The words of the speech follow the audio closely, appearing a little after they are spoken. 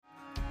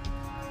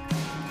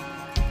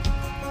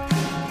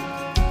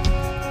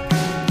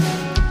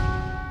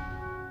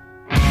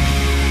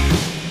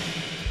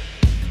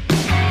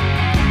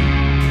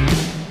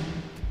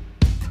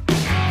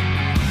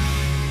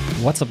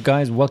What's up,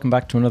 guys? Welcome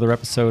back to another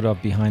episode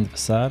of Behind the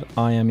Facade.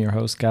 I am your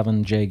host,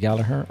 Gavin J.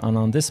 Gallagher, and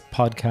on this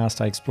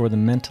podcast I explore the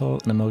mental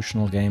and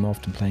emotional game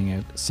often playing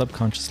out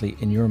subconsciously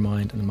in your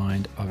mind and the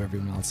mind of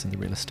everyone else in the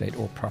real estate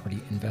or property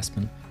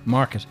investment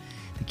market.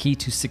 The key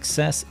to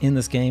success in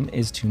this game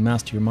is to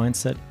master your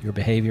mindset, your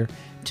behavior,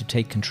 to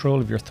take control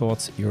of your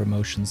thoughts, your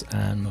emotions,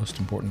 and most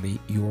importantly,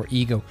 your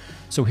ego.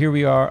 So here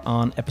we are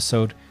on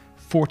episode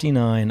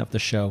 49 of the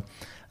show.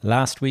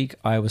 Last week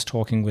I was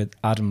talking with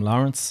Adam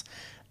Lawrence,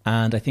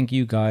 and I think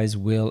you guys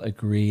will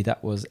agree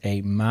that was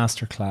a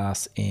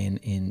masterclass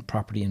in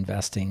property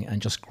investing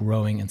and just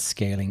growing and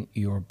scaling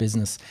your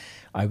business.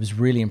 I was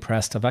really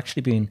impressed. I've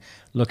actually been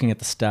looking at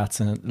the stats,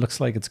 and it looks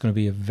like it's going to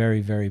be a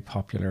very, very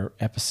popular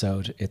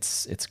episode.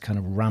 It's kind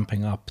of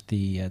ramping up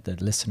the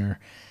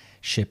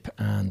listenership,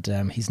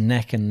 and he's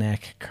neck and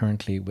neck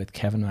currently with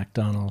Kevin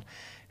McDonald,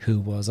 who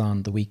was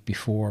on the week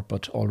before,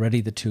 but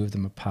already the two of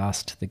them have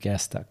passed the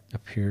guest that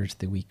appeared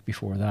the week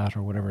before that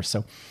or whatever.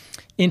 So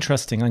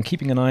interesting. I'm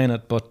keeping an eye on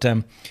it, but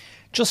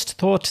just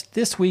thought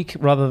this week,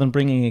 rather than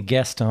bringing a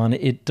guest on,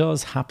 it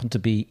does happen to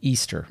be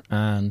Easter.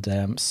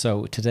 And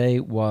so today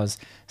was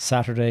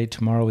Saturday,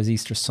 tomorrow is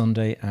Easter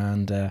Sunday.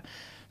 And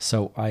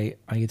so I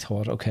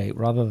thought, okay,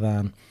 rather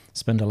than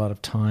spend a lot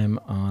of time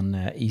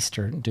on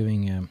Easter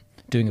doing a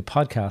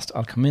podcast,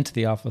 I'll come into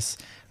the office,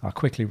 I'll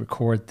quickly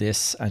record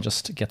this and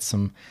just get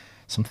some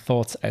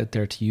thoughts out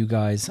there to you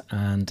guys,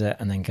 and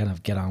then kind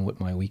of get on with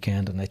my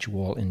weekend and let you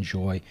all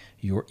enjoy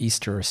your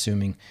Easter,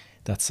 assuming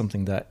that's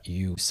something that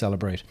you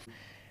celebrate.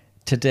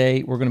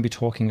 Today we're going to be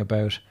talking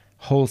about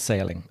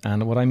wholesaling,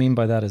 and what I mean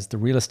by that is the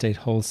real estate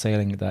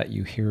wholesaling that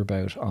you hear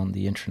about on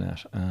the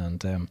internet.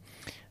 And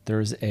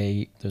there's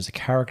a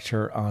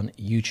character on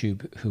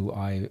YouTube who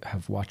I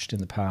have watched in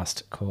the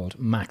past called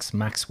Max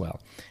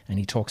Maxwell, and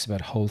he talks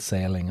about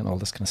wholesaling and all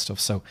this kind of stuff.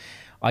 So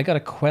I got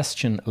a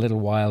question a little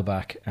while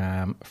back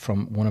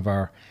from one of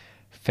our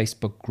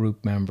Facebook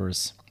group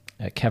members,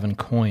 Kevin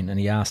Coyne, and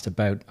he asked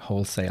about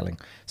wholesaling.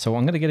 So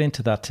I'm going to get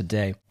into that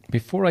today.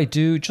 Before I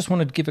do, just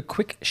wanted to give a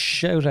quick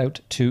shout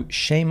out to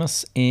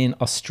Seamus in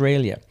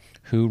Australia,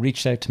 who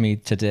reached out to me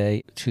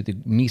today to the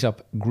Meetup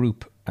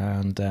group.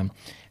 And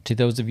to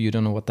those of you who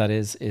don't know what that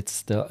is,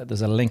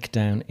 there's a link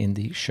down in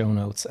the show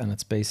notes, and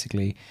it's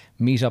basically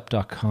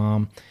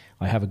meetup.com.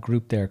 I have a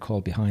group there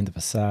called Behind the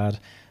Facade,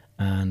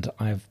 and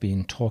I've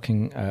been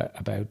talking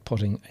about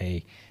putting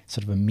a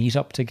sort of a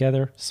meetup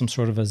together, some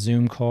sort of a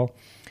Zoom call.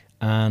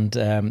 And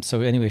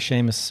so anyway,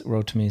 Seamus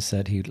wrote to me and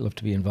said he'd love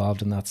to be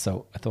involved in that.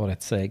 So I thought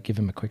I'd give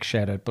him a quick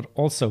shout out, but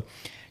also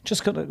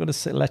just going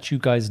to let you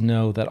guys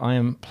know that I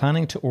am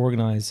planning to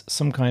organize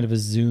some kind of a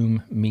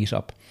Zoom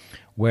meetup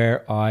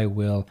where I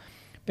will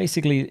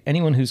basically,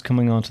 anyone who's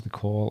coming onto the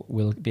call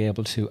will be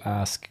able to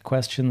ask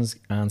questions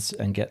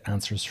and get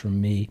answers from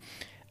me,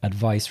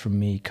 advice from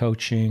me,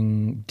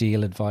 coaching,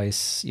 deal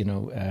advice,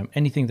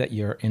 anything that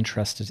you're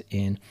interested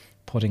in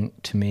putting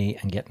to me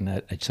and getting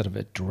a sort of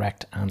a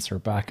direct answer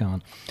back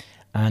on.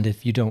 And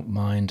if you don't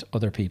mind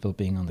other people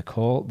being on the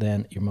call,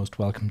 then you're most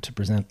welcome to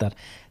present that.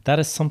 That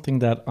is something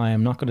that I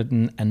am not going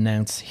to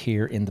announce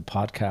here in the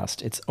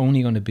podcast. It's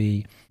only going to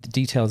be, the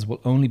details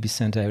will only be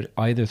sent out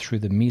either through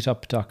the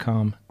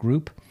meetup.com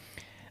group,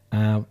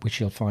 which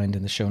you'll find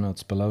in the show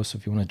notes below. So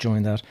if you want to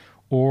join that,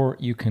 or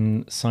you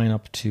can sign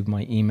up to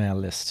my email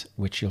list,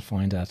 which you'll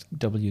find at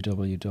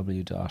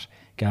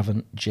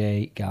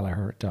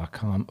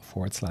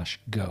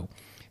www.gavinjgallagher.com/go.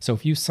 So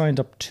if you signed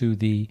up to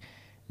the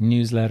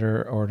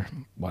newsletter, or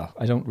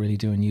I don't really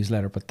do a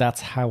newsletter, but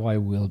that's how I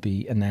will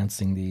be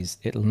announcing these.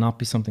 It'll not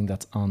be something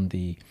that's on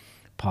the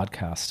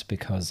podcast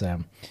because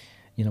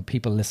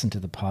people listen to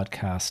the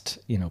podcast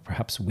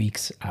perhaps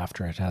weeks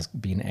after it has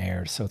been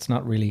aired, so it's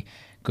not really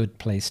a good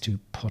place to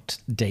put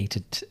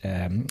dated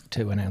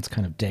to announce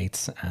kind of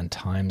dates and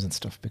times and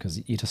stuff,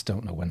 because you just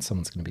don't know when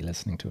someone's going to be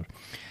listening to it.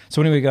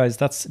 So anyway, guys,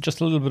 that's just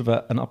a little bit of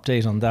an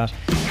update on that.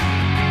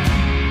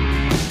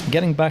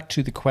 Getting back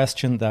to the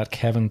question that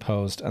Kevin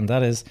posed, and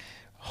that is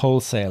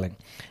wholesaling.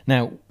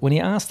 Now, when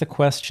he asked the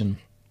question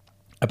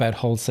about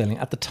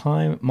wholesaling, at the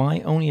time,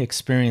 my only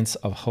experience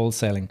of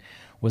wholesaling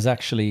was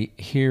actually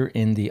here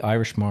in the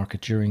Irish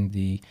market during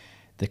the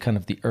kind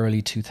of the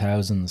early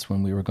 2000s,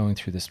 when we were going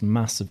through this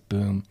massive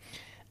boom,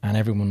 and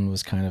everyone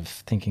was kind of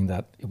thinking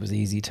that it was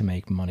easy to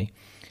make money,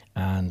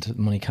 and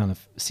money kind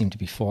of seemed to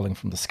be falling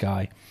from the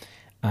sky.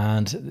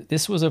 And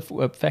this was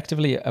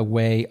effectively a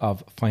way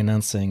of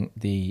financing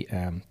the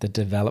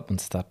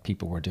developments that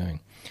people were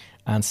doing.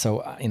 And so,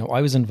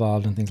 I was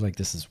involved in things like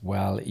this as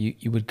well.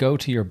 You would go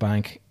to your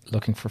bank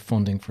looking for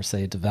funding for,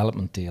 say, a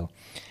development deal.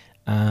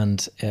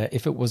 And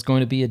if it was going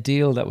to be a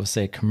deal that was,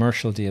 say, a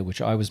commercial deal,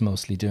 which I was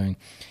mostly doing,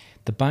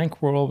 the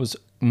bank were always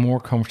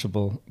more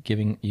comfortable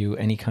giving you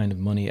any kind of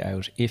money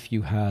out if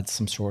you had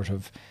some sort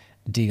of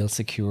deal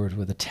secured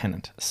with a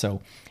tenant.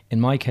 So in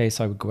my case,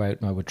 I would go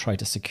out and I would try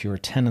to secure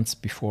tenants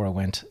before I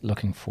went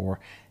looking for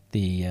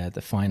the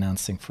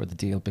financing for the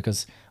deal,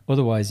 because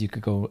otherwise you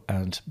could go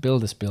and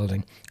build this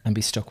building and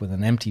be stuck with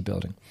an empty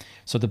building.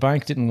 So the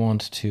bank didn't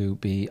want to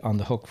be on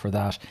the hook for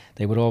that.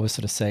 They would always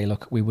sort of say,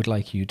 look, we would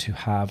like you to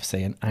have,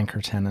 say, an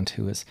anchor tenant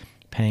who is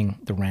paying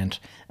the rent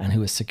and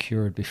who is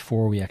secured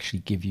before we actually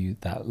give you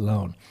that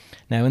loan.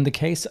 Now, in the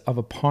case of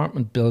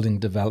apartment building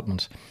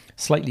development,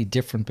 slightly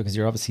different, because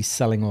you're obviously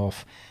selling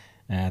off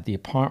the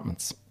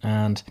apartments,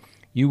 and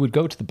you would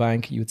go to the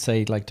bank. You would say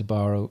you'd like to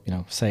borrow,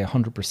 say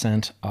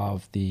 100%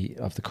 of the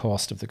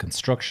cost of the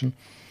construction,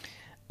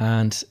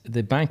 and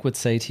the bank would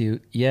say to you,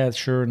 yeah,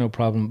 sure, no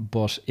problem,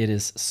 but it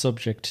is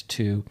subject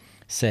to,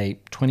 say,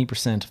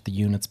 20% of the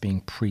units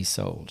being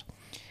pre-sold.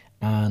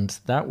 And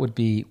that would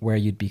be where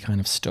you'd be kind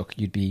of stuck.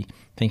 You'd be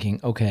thinking,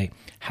 okay,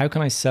 how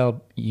can I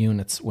sell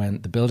units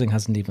when the building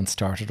hasn't even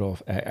started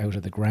off out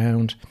of the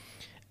ground?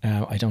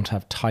 I don't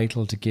have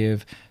title to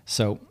give.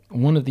 So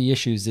one of the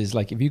issues is,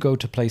 like, if you go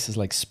to places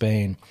like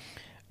Spain,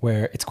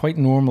 where it's quite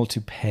normal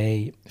to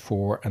pay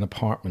for an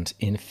apartment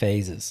in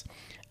phases,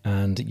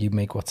 and you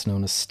make what's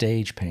known as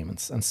stage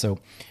payments. And so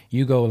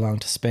you go along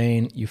to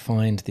Spain, you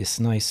find this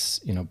nice,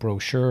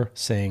 brochure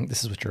saying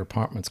this is what your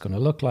apartment's going to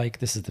look like.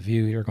 This is the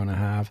view you're going to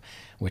have,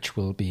 which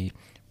will be,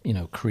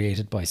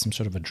 created by some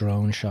sort of a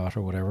drone shot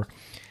or whatever.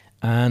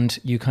 And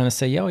you kind of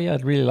say, oh yeah,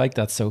 I'd really like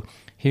that. So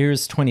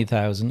here's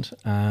 20,000,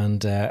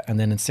 and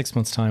then in 6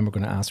 months' time we're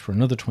going to ask for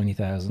another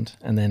 20,000,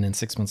 and then in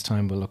 6 months'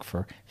 time we'll look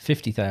for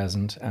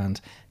 50,000, and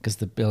because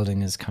the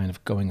building is kind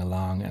of going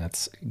along and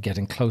it's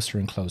getting closer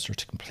and closer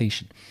to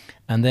completion.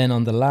 And then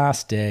on the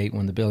last day,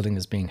 when the building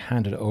is being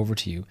handed over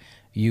to you,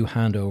 you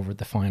hand over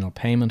the final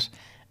payment,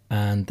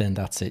 and then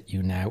that's it.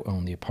 You now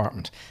own the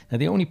apartment. Now,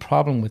 the only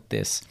problem with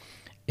this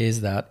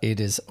is that it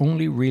is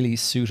only really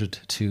suited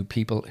to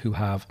people who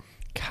have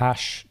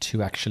cash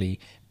to actually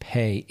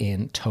pay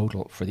in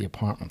total for the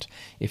apartment.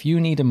 If you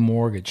need a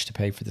mortgage to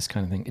pay for this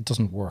kind of thing, it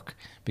doesn't work,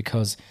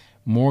 because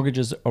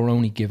mortgages are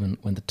only given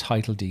when the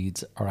title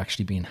deeds are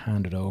actually being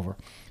handed over.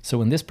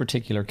 So in this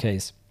particular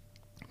case,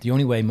 the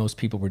only way most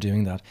people were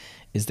doing that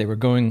is they were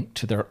going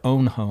to their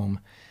own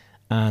home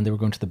and they were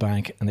going to the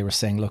bank and they were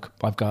saying, look,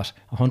 I've got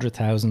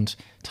 100,000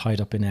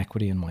 tied up in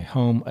equity in my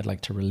home. I'd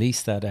like to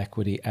release that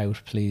equity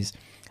out, please.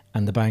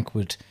 And the bank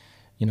would,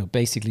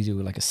 basically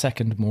do like a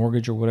second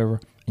mortgage or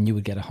whatever, and you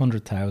would get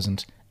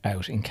 100,000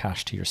 out in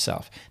cash to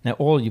yourself. Now,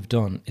 all you've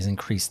done is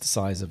increase the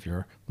size of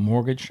your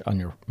mortgage on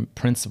your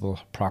principal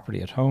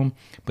property at home,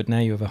 but now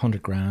you have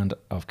 100 grand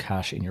of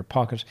cash in your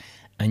pocket,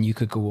 and you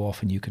could go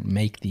off and you could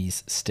make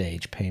these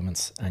stage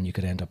payments, and you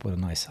could end up with a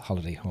nice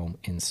holiday home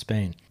in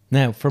Spain.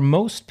 Now, for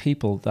most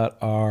people that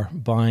are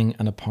buying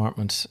an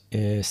apartment,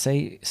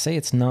 say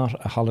it's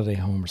not a holiday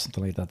home or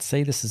something like that,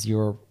 say this is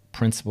your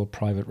principal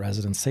private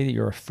residence, say that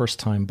you're a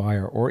first-time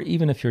buyer, or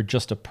even if you're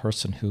just a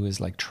person who is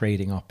like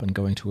trading up and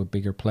going to a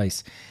bigger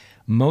place,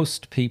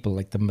 most people,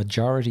 like the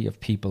majority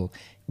of people,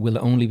 will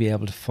only be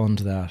able to fund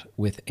that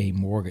with a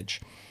mortgage.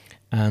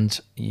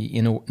 And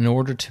in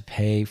order to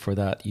pay for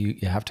that, you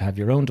have to have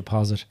your own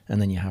deposit,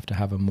 and then you have to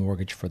have a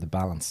mortgage for the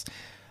balance.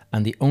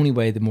 And the only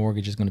way the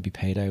mortgage is going to be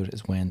paid out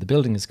is when the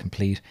building is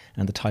complete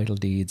and the title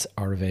deeds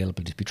are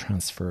available to be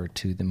transferred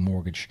to the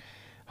mortgage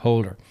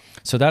holder.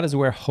 So that is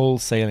where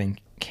wholesaling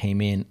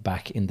came in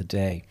back in the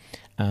day.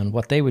 And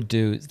what they would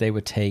do is they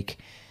would take,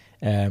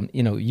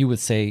 you would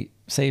say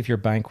if your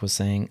bank was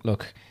saying,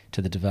 look,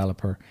 to the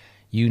developer,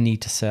 you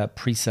need to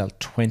pre-sell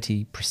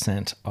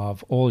 20%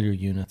 of all your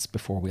units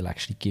before we'll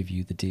actually give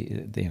you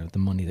the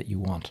money that you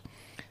want.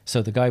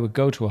 So the guy would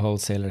go to a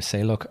wholesaler,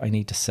 say, look, I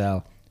need to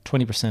sell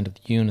 20% of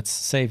the units.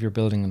 Say if you're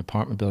building an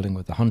apartment building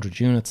with 100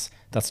 units,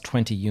 that's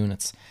 20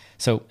 units.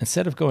 So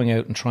instead of going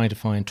out and trying to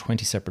find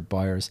 20 separate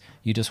buyers,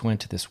 you just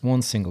went to this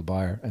one single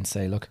buyer and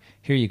say, look,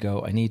 here you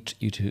go. I need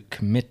you to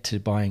commit to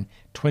buying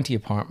 20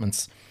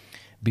 apartments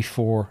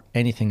before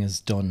anything is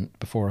done,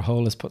 before a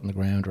hole is put in the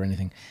ground or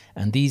anything.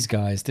 And these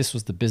guys, this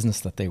was the business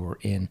that they were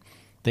in.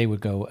 They would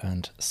go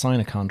and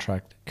sign a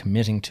contract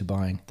committing to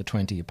buying the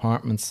 20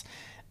 apartments,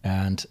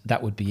 and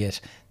that would be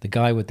it. The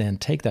guy would then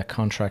take that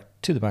contract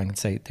to the bank and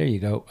say, there you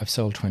go, I've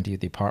sold 20 of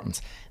the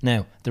apartments.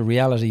 Now, the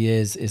reality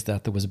is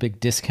that there was a big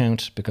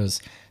discount,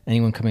 because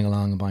anyone coming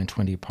along and buying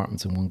 20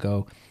 apartments in one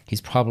go, he's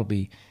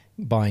probably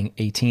buying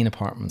 18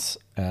 apartments.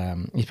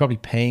 He's probably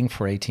paying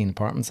for 18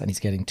 apartments and he's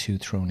getting 2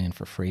 thrown in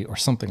for free or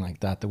something like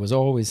that. There was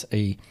always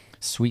a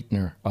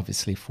sweetener,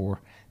 obviously,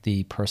 for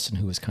the person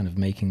who was kind of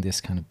making this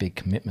kind of big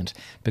commitment,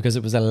 because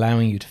it was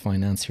allowing you to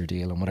finance your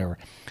deal and whatever.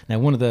 Now,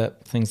 one of the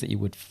things that you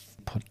would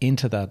put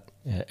into that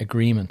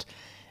agreement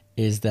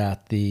is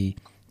that the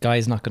guy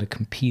is not going to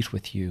compete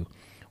with you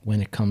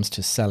when it comes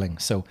to selling.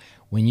 So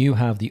when you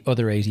have the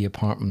other 80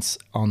 apartments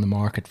on the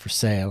market for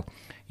sale,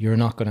 you're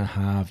not going to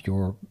have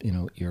your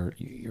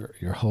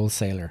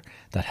wholesaler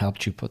that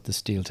helped you put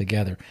this deal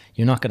together.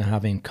 You're not going to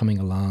have him coming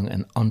along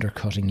and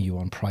undercutting you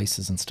on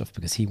prices and stuff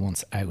because he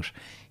wants out.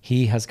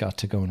 He has got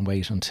to go and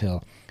wait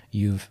until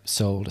you've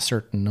sold a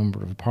certain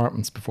number of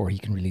apartments before he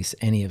can release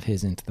any of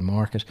his into the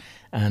market.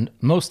 And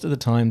most of the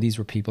time, these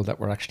were people that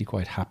were actually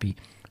quite happy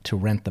to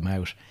rent them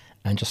out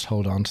and just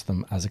hold on to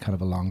them as a kind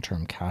of a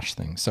long-term cash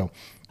thing. So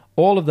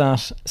all of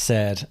that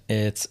said,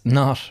 it's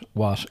not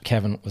what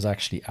Kevin was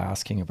actually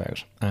asking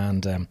about.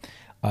 And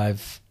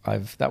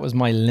that was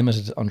my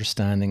limited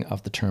understanding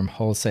of the term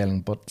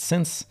wholesaling. But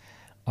since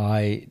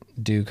I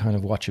do kind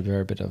of watch a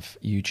fair bit of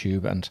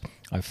YouTube, and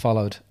I've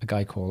followed a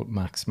guy called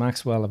Max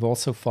Maxwell. I've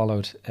also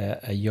followed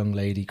a young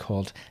lady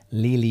called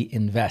Lily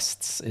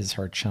Invests is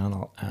her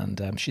channel,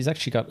 and she's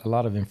actually got a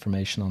lot of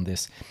information on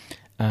this.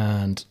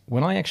 And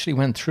when I actually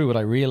went through it,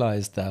 I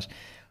realized that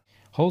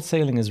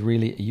wholesaling is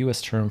really a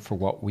US term for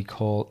what we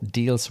call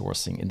deal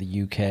sourcing in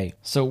the UK.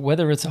 So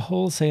whether it's a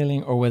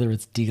wholesaling or whether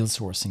it's deal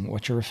sourcing,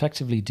 what you're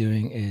effectively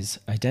doing is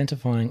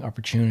identifying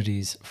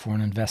opportunities for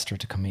an investor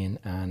to come in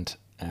and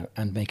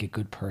make a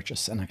good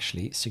purchase and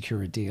actually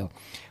secure a deal.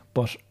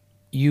 But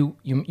you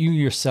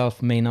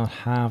yourself may not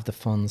have the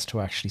funds to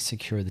actually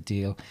secure the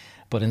deal.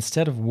 But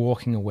instead of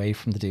walking away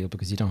from the deal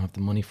because you don't have the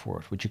money for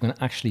it, what you're going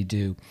to actually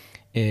do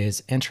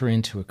is enter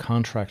into a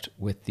contract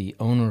with the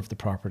owner of the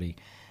property.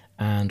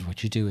 And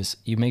what you do is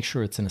you make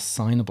sure it's an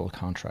assignable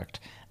contract.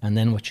 And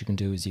then what you can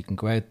do is you can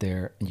go out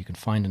there and you can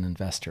find an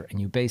investor and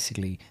you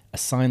basically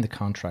assign the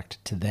contract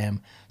to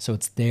them. So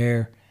it's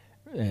their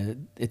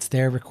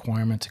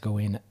requirement to go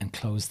in and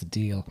close the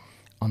deal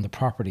on the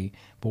property.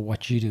 But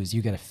what you do is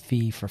you get a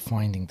fee for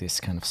finding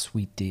this kind of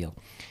sweet deal.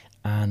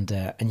 And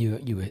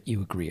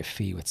you agree a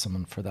fee with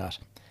someone for that.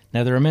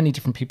 Now, there are many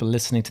different people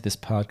listening to this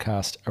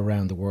podcast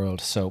around the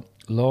world. So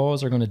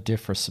laws are going to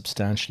differ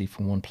substantially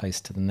from one place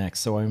to the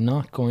next. So I'm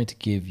not going to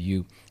give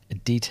you a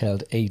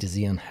detailed A to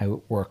Z on how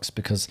it works,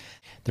 because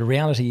the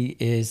reality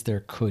is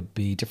there could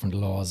be different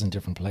laws in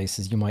different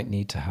places. You might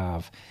need to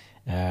have,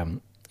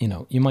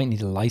 you might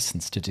need a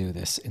license to do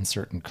this in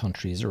certain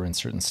countries or in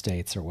certain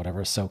states or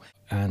whatever. So,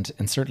 and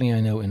certainly I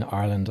know in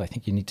Ireland, I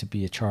think you need to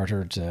be a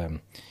chartered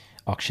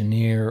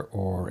auctioneer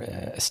or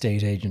a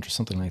estate agent or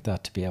something like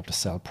that to be able to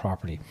sell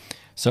property.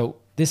 So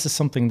this is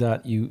something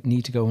that you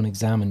need to go and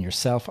examine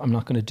yourself. I'm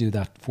not going to do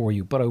that for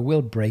you, but I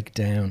will break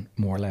down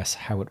more or less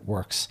how it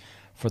works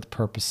for the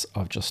purpose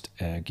of just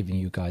giving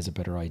you guys a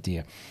better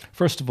idea.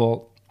 First of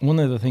all, one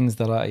of the things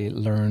that I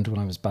learned when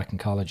I was back in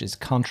college is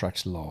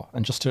contract law.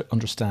 And just to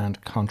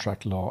understand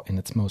contract law in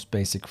its most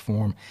basic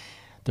form,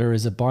 there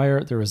is a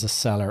buyer, there is a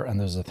seller, and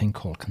there's a thing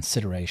called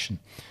consideration.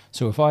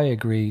 So if I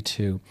agree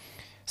to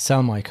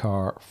sell my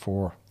car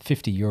for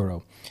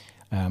 €50,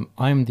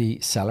 I'm the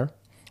seller,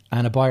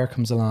 and a buyer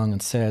comes along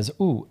and says,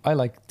 "Ooh, I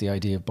like the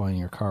idea of buying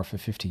your car for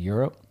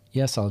 €50.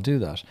 Yes, I'll do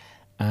that."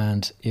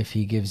 And if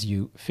he gives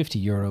you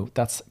 €50,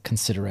 that's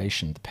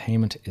consideration. The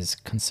payment is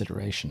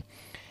consideration.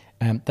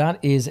 That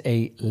is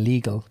a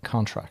legal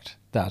contract.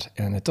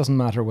 And it doesn't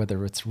matter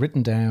whether it's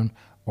written down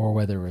or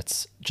whether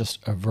it's just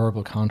a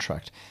verbal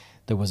contract.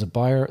 There was a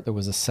buyer, there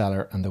was a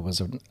seller, and there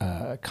was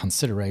a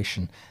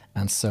consideration.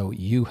 And so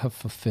you have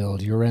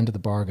fulfilled your end of the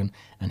bargain,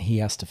 and he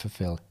has to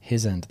fulfill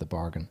his end of the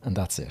bargain. And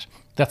that's it.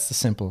 That's the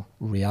simple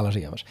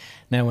reality of it.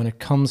 Now, when it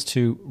comes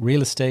to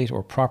real estate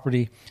or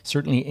property,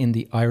 certainly in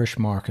the Irish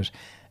market,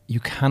 you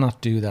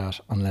cannot do that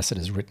unless it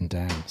is written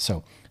down.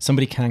 So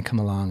somebody can't come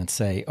along and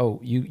say, "Oh,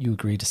 you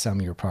agreed to sell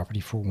me your property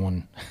for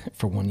 €1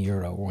 or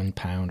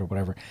 £1 or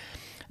whatever."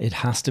 It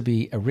has to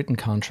be a written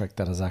contract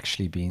that has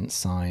actually been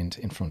signed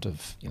in front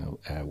of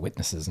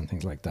witnesses and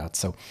things like that.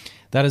 So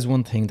that is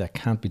one thing that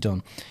can't be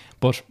done.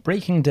 But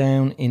breaking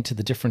down into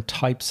the different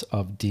types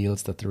of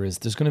deals that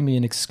there's going to be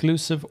an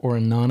exclusive or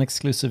a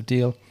non-exclusive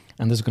deal,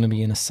 and there's going to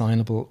be an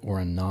assignable or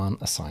a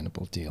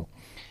non-assignable deal.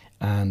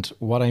 And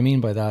what I mean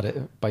by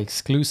that, by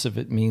exclusive,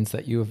 it means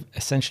that you have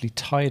essentially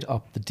tied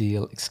up the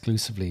deal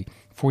exclusively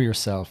for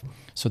yourself,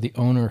 so the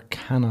owner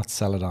cannot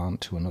sell it on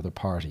to another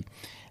party.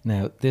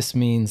 Now, this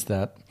means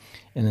that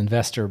an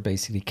investor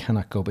basically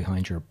cannot go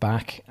behind your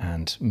back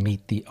and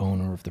meet the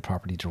owner of the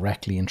property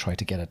directly and try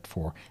to get it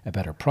for a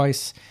better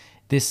price.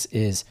 This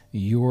is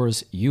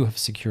yours. You have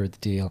secured the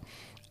deal,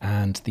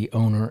 and the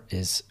owner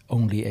is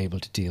only able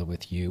to deal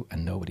with you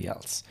and nobody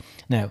else.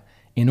 Now,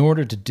 in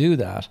order to do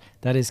that,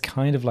 that is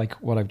kind of like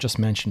what I've just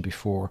mentioned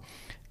before.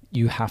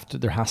 There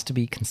has to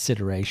be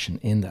consideration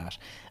in that.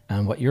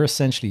 And what you're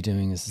essentially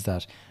doing is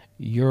that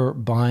you're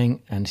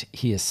buying and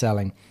he is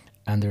selling,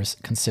 and there's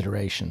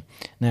consideration.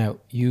 Now,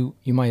 you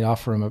might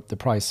offer him the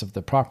price of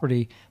the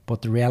property,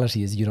 but the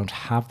reality is you don't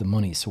have the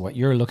money. So what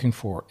you're looking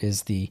for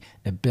is the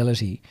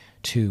ability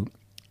to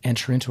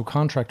enter into a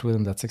contract with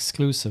him that's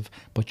exclusive,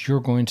 but you're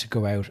going to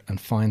go out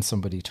and find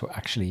somebody to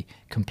actually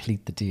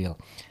complete the deal.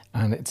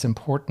 And it's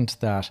important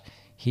that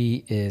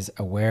he is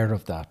aware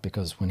of that,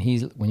 because when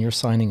you're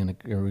signing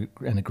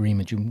an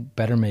agreement, you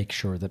better make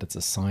sure that it's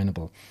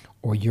assignable,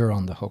 or you're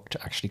on the hook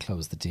to actually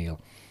close the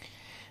deal.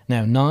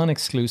 Now,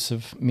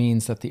 non-exclusive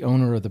means that the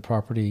owner of the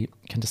property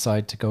can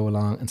decide to go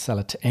along and sell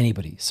it to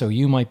anybody. So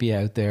you might be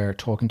out there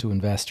talking to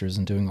investors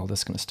and doing all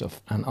this kind of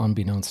stuff, and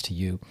unbeknownst to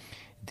you,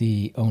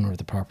 the owner of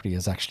the property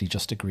has actually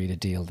just agreed a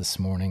deal this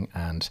morning,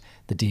 and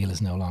the deal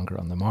is no longer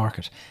on the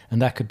market. And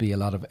that could be a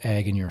lot of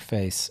egg in your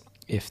face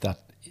if that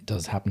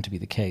does happen to be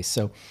the case.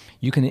 So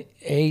you can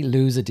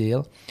lose a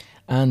deal,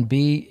 And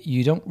B,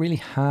 you don't really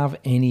have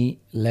any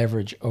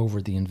leverage over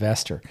the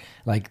investor.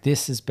 Like,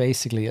 this is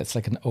basically, it's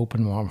like an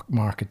open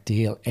market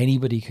deal.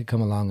 Anybody could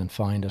come along and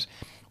find it.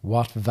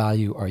 What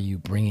value are you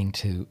bringing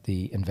to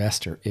the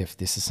investor if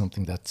this is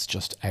something that's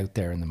just out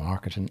there in the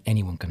market and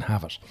anyone can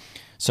have it?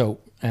 So,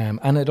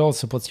 and it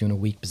also puts you in a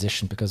weak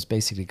position, because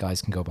basically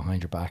guys can go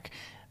behind your back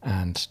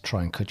and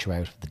try and cut you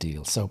out of the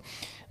deal. So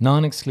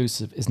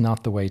non-exclusive is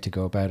not the way to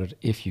go about it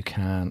if you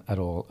can at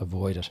all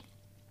avoid it.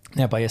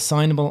 Now, by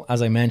assignable,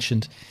 as I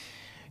mentioned,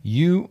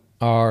 you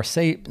are,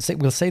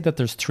 we'll say that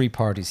there's three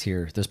parties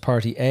here. There's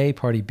party A,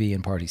 party B,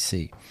 and party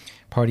C.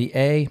 Party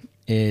A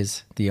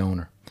is the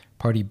owner.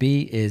 Party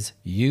B is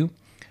you,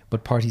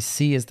 but party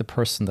C is the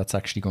person that's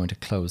actually going to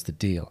close the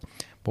deal.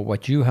 But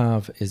what you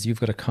have is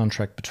you've got a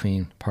contract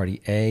between party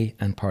A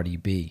and party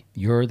B.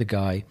 You're the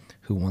guy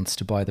who wants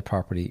to buy the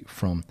property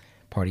from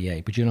party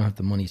A, but you don't have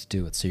the money to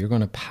do it. So you're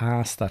going to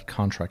pass that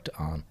contract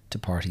on to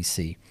party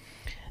C.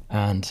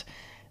 And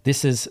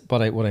this is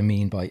what I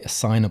mean by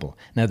assignable.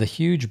 Now, the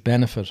huge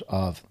benefit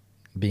of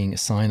being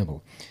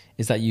assignable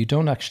is that you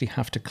don't actually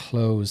have to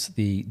close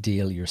the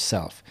deal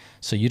yourself.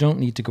 So you don't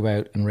need to go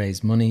out and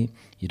raise money.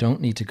 You don't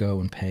need to go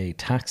and pay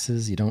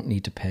taxes. You don't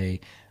need to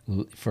pay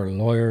for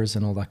lawyers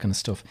and all that kind of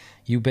stuff.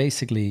 You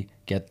basically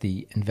get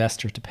the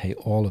investor to pay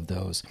all of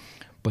those,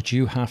 but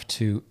you have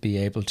to be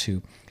able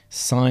to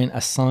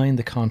assign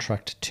the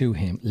contract to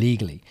him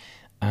legally.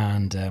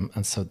 And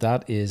so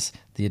that is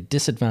the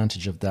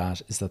disadvantage of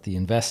that, is that the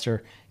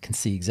investor can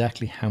see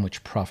exactly how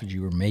much profit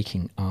you are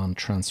making on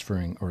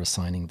transferring or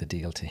assigning the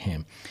deal to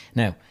him.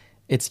 Now,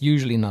 it's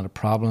usually not a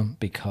problem,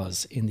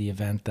 because in the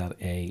event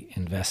that a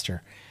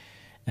investor,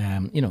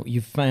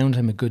 you've found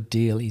him a good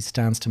deal, he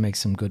stands to make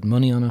some good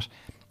money on it,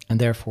 and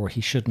therefore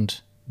he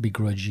shouldn't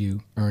begrudge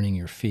you earning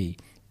your fee.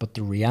 But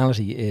the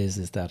reality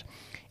is that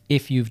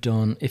if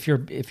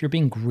you're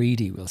being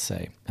greedy, we'll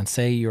say, and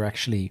say you're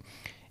actually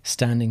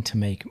standing to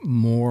make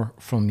more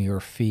from your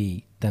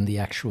fee than the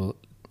actual,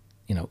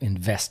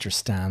 investor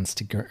stands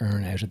to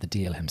earn out of the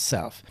deal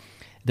himself,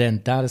 then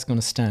that is going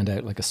to stand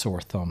out like a sore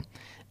thumb.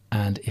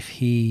 And if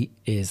he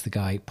is the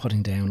guy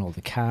putting down all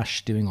the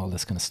cash, doing all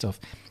this kind of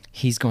stuff,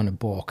 he's going to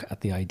balk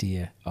at the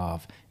idea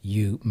of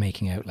you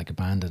making out like a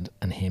bandit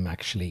and him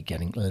actually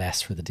getting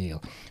less for the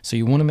deal. So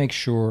you want to make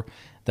sure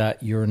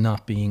that you're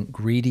not being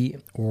greedy,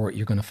 or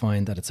you're going to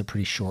find that it's a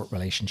pretty short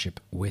relationship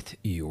with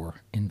your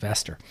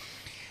investor.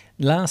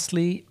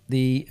 Lastly,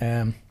 the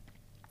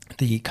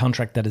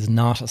contract that is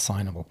not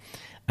assignable,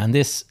 and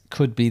this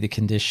could be the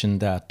condition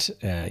that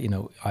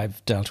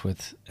I've dealt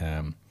with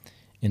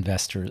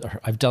investors, or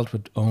I've dealt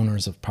with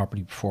owners of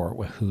property before,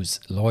 whose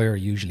lawyer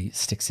usually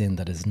sticks in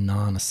that is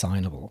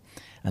non-assignable,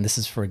 and this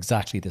is for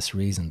exactly this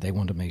reason. They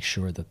want to make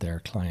sure that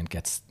their client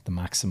gets the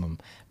maximum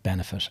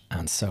benefit,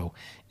 and so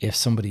if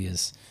somebody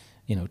is,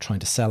 trying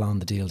to sell on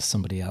the deal to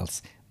somebody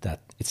else, that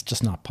it's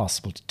just not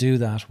possible to do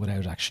that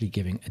without actually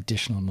giving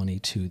additional money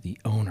to the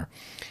owner.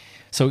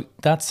 So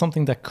that's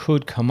something that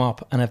could come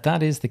up. And if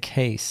that is the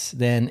case,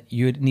 then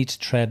you need to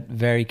tread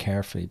very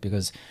carefully,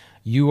 because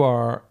you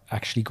are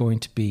actually going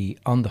to be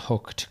on the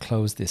hook to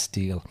close this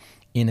deal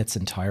in its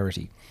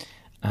entirety.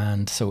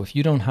 And so if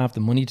you don't have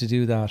the money to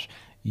do that,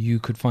 you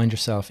could find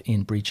yourself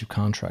in breach of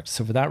contract.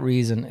 So for that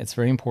reason, it's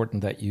very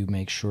important that you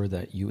make sure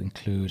that you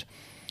include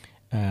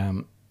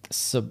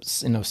some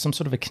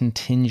sort of a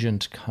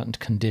contingent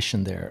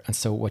condition there. And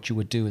so what you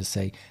would do is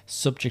say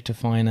subject to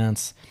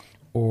finance,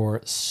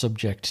 or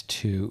subject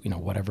to,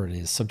 whatever it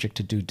is, subject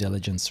to due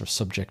diligence, or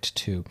subject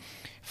to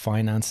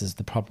finance is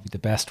probably the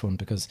best one,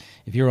 because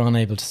if you're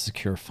unable to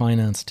secure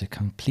finance to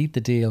complete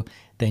the deal,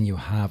 then you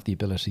have the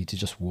ability to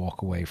just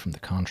walk away from the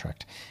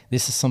contract.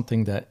 This is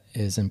something that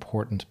is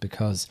important,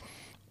 because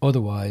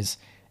otherwise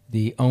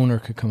the owner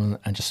could come in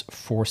and just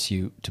force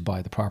you to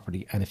buy the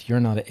property. And if you're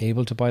not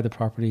able to buy the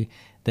property,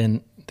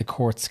 then the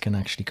courts can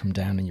actually come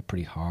down on you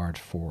pretty hard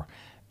for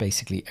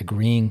basically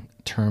agreeing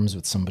terms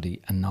with somebody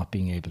and not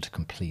being able to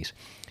complete.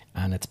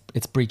 And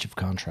it's breach of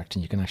contract,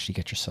 and you can actually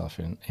get yourself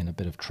in a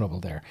bit of trouble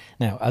there.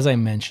 Now, as I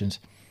mentioned,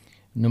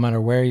 no matter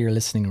where you're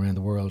listening around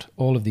the world,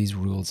 all of these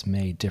rules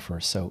may differ.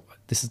 So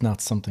this is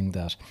not something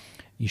that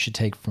you should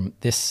take from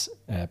this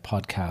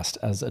podcast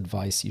as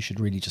advice. You should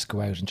really just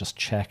go out and just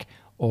check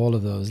all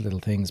of those little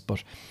things.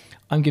 But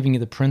I'm giving you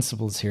the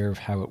principles here of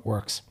how it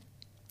works.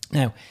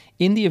 Now,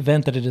 in the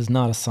event that it is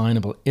not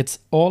assignable,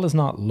 all is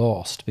not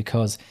lost,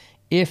 because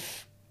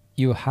if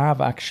you have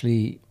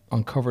actually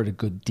uncovered a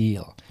good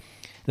deal,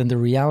 then the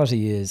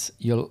reality is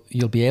you'll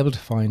be able to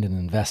find an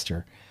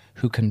investor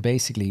who can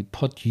basically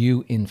put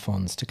you in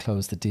funds to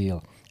close the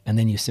deal, and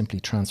then you simply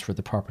transfer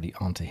the property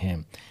onto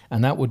him.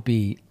 And that would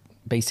be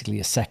basically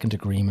a second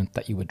agreement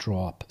that you would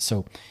draw up.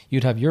 So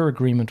you'd have your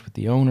agreement with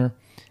the owner,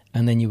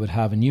 and then you would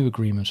have a new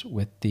agreement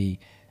with the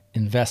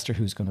investor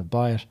who's going to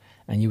buy it,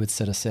 and you would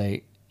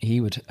say he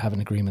would have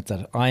an agreement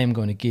that I am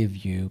going to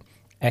give you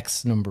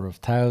X number of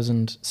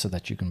thousand so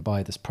that you can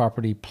buy this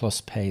property, plus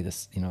pay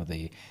this,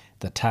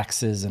 the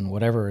taxes and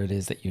whatever it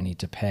is that you need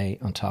to pay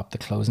on top, the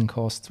closing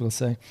costs, we'll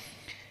say.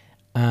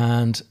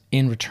 And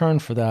in return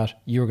for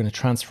that, you're going to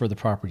transfer the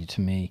property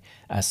to me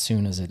as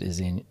soon as it is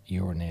in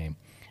your name.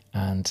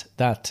 And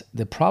that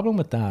the problem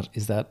with that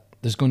is that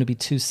there's going to be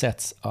two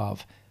sets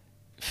of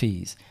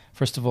fees.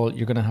 First of all,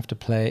 you're going to have to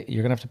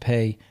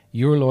pay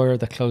your lawyer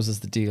that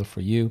closes the deal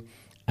for you,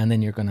 and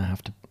then you're going to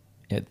have to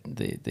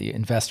the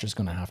investor's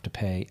going to have to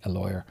pay a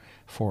lawyer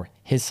for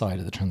his side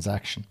of the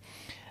transaction.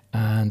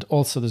 And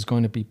also there's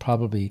going to be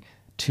probably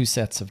two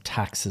sets of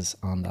taxes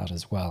on that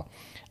as well.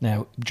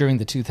 Now, during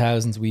the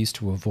 2000s, we used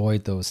to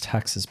avoid those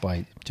taxes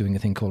by doing a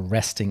thing called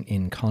resting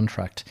in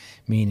contract,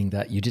 meaning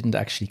that you didn't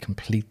actually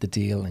complete the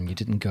deal and you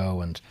didn't go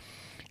and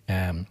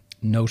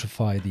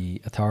notify the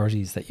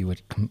authorities that you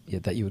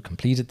had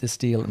completed this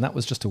deal. And that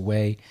was just a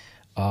way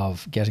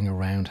of getting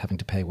around having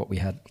to pay what we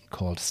had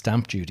called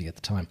stamp duty at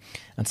the time.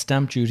 And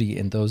stamp duty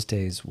in those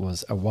days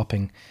was a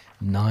whopping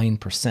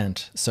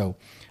 9%. So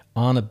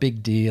on a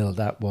big deal,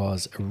 that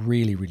was a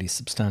really, really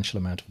substantial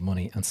amount of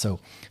money. And so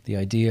the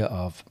idea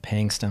of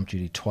paying stamp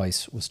duty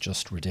twice was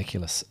just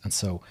ridiculous. And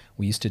so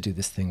we used to do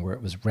this thing where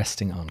it was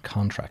resting on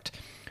contract.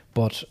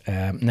 But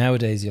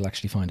nowadays, you'll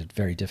actually find it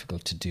very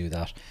difficult to do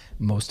that.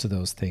 Most of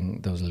those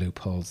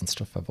loopholes and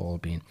stuff have all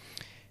been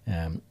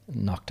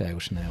knocked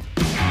out now.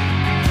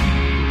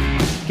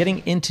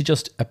 Getting into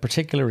just a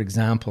particular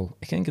example,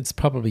 I think it's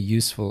probably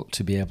useful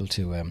to be able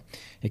to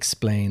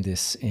explain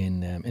this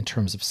in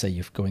terms of, say,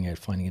 you're going out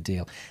finding a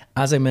deal.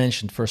 As I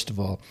mentioned, first of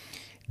all,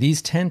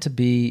 these tend to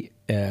be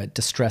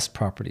distressed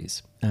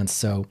properties. And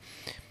so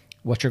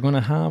what you're going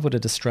to have with a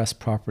distressed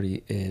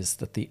property is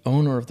that the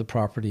owner of the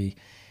property,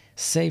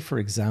 say, for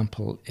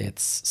example,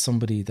 it's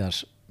somebody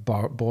that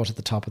bought at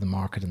the top of the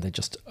market and they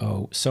just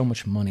owe so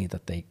much money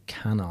that they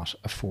cannot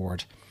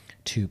afford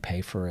to pay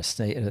for an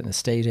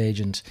estate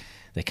agent.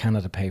 They can't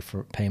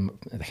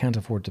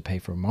afford to pay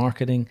for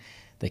marketing.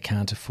 They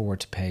can't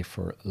afford to pay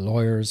for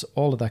lawyers,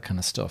 all of that kind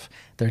of stuff.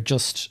 They're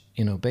just,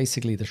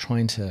 basically they're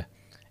trying to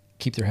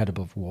keep their head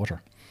above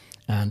water.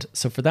 And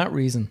so for that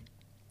reason,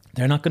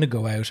 they're not going to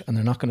go out and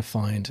they're not going to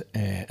find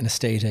an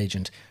estate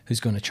agent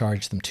who's going to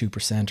charge them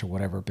 2% or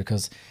whatever,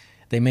 because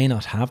they may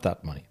not have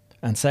that money.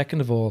 And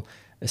second of all,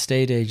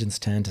 estate agents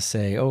tend to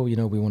say, we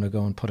want to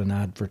go and put an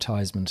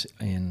advertisement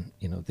in,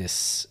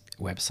 this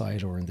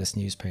website or in this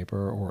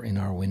newspaper or in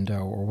our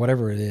window or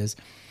whatever it is.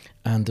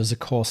 And there's a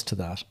cost to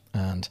that.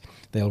 And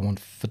they'll want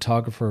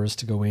photographers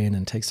to go in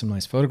and take some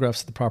nice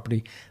photographs of the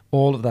property.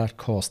 All of that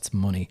costs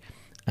money.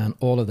 And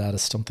all of that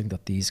is something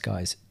that these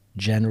guys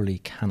generally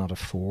cannot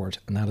afford.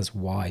 And that is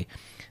why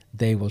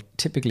they will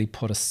typically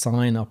put a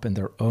sign up in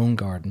their own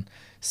garden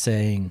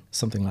saying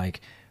something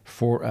like,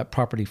 for a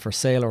property for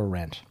sale or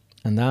rent.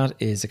 And that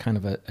is a kind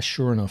of a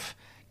sure enough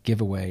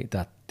giveaway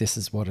that this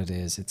is what it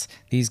is.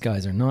 These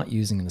guys are not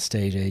using an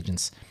estate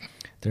agents.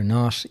 They're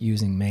not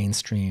using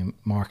mainstream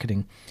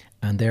marketing.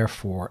 And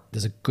therefore,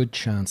 there's a good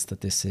chance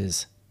that this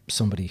is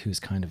somebody who's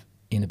kind of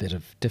in a bit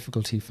of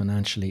difficulty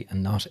financially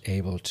and not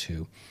able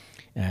to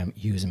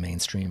use a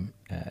mainstream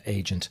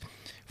agent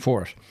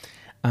for it.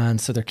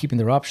 And so they're keeping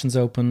their options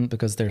open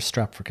because they're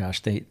strapped for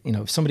cash.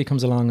 If somebody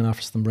comes along and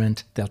offers them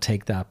rent, they'll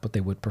take that, but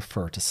they would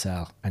prefer to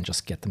sell and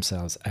just get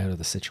themselves out of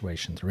the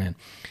situation they're in.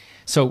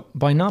 So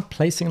by not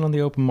placing it on the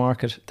open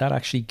market, that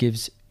actually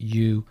gives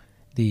you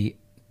the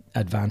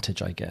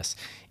advantage, I guess.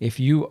 If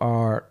you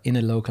are in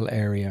a local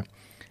area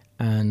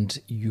and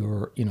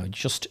you're,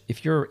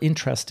 if you're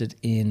interested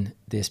in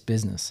this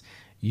business,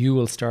 you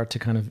will start to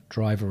kind of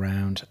drive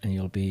around and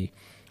you'll be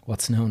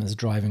what's known as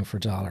driving for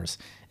dollars.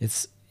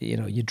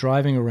 You're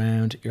driving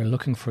around, you're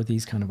looking for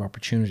these kind of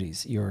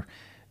opportunities. You're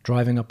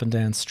driving up and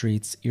down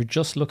streets. You're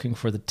just looking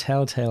for the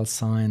telltale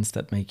signs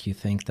that make you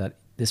think that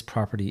this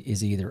property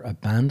is either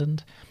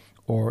abandoned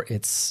or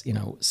it's,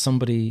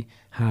 somebody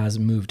has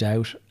moved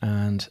out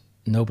and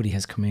nobody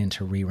has come in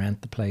to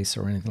re-rent the place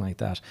or anything like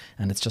that.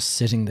 And it's just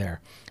sitting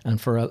there. And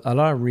for a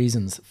lot of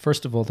reasons,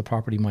 first of all, the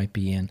property might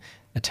be in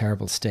a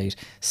terrible state.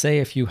 Say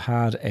if you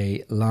had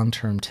a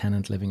long-term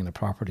tenant living in a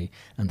property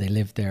and they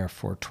lived there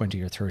for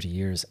 20 or 30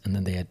 years and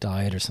then they had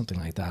died or something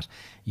like that,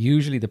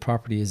 usually the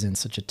property is in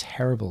such a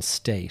terrible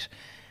state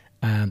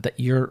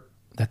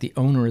that the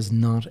owner is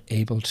not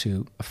able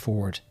to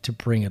afford to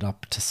bring it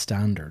up to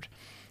standard.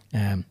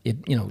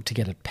 To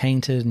get it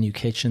painted, new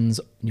kitchens,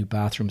 new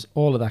bathrooms,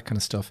 all of that kind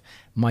of stuff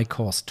might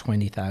cost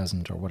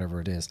 20,000 or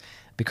whatever it is.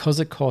 Because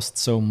it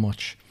costs so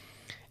much,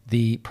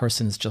 the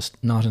person is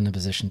just not in a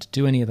position to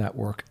do any of that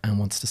work and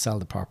wants to sell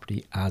the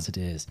property as it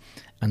is.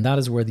 And that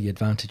is where the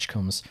advantage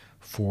comes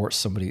for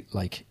somebody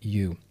like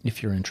you,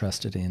 if you're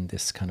interested in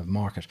this kind of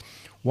market.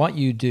 What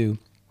you do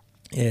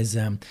is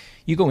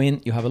you go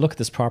in, you have a look at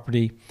this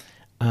property,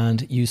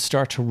 and you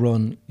start to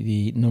run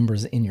the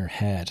numbers in your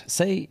head.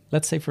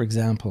 Let's say, for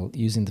example,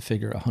 using the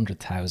figure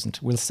 100,000,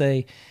 we'll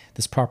say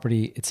this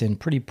property, it's in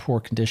pretty poor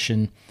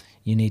condition.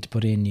 You need to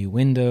put in new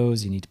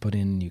windows, you need to put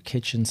in a new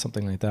kitchen,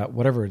 something like that,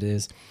 whatever it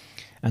is.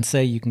 And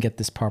say you can get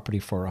this property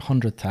for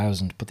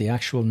 100,000, but the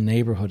actual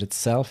neighborhood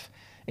itself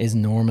is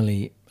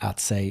normally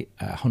at, say,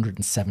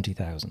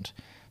 170,000.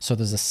 So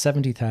there's a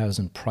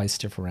 70,000 price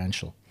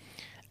differential.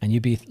 and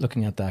you'd be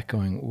looking at that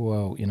going,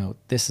 whoa,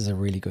 this is a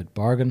really good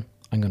bargain.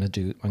 I'm going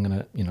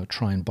to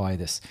try and buy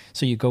this.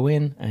 So you go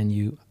in and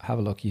you have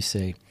a look, you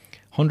say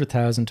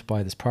 100,000 to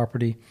buy this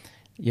property.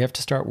 You have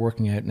to start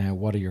working out now,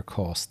 what are your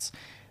costs?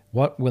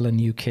 What will a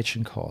new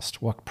kitchen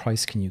cost? What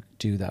price can you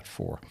do that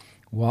for?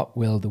 What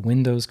will the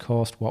windows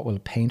cost? What will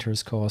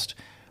painters cost?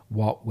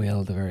 What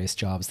will the various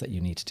jobs that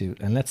you need to do?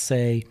 And let's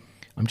say,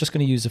 I'm just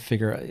going to use a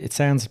figure. It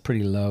sounds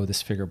pretty low,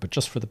 this figure, but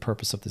just for the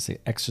purpose of this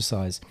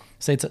exercise,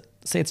 say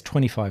it's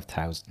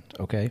 25,000.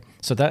 Okay,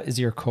 so that is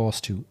your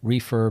cost to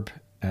refurb,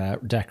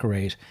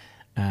 decorate,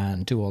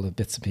 and do all the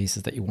bits and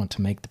pieces that you want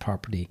to make the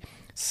property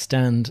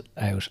stand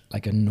out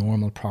like a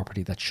normal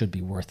property that should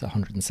be worth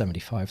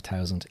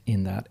 175,000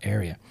 in that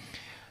area.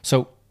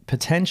 So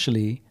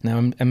potentially, now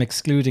I'm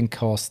excluding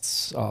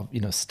costs of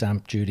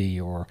stamp duty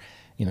or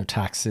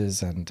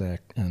taxes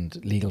and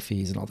legal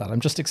fees and all that.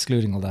 I'm just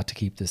excluding all that to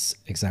keep this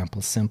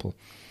example simple.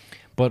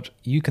 But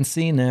you can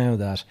see now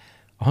that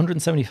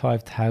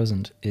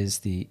 175,000 is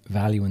the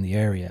value in the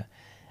area,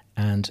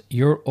 and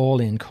your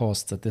all-in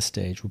costs at this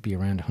stage would be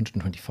around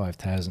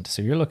 125,000.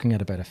 So you're looking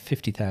at about a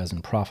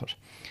 50,000 profit.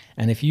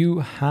 And if you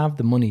have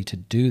the money to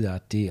do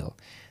that deal,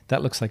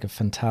 that looks like a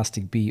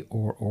fantastic B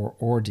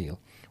or deal,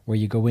 where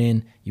you go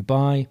in, you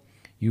buy,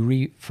 you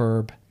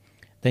refurb,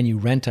 then you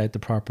rent out the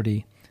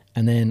property.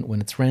 And then when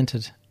it's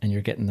rented and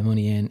you're getting the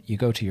money in, you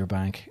go to your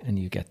bank and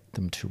you get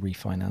them to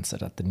refinance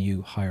it at the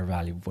new higher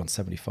value of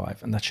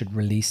 175. And that should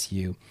release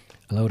you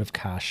a load of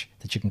cash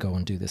that you can go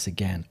and do this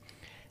again.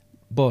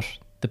 But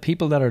the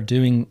people that are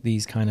doing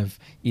these kind of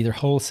either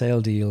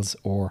wholesale deals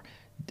or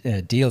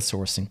deal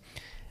sourcing,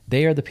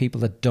 they are the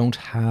people that don't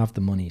have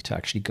the money to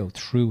actually go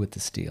through with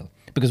this deal.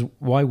 Because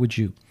why would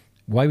you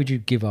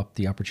give up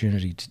the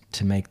opportunity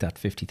to make that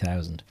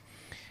 50,000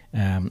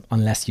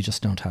 unless you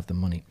just don't have the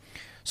money?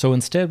 So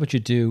instead, what you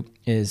do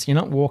is, you're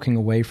not walking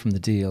away from the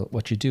deal.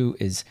 What you do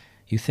is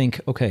you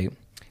think, okay,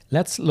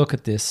 let's look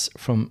at this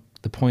from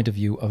the point of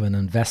view of an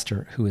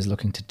investor who is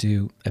looking to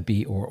do a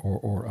B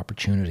or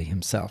opportunity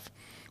himself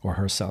or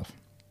herself.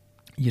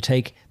 You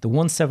take the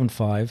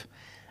 175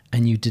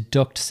 and you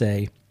deduct,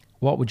 say,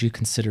 what would you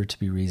consider to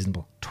be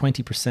reasonable?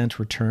 20%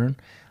 return?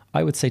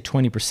 I would say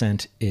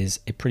 20% is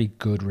a pretty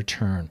good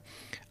return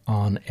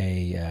on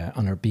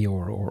a B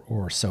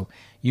or. So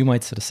you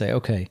might sort of say,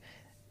 okay,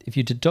 if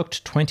you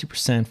deduct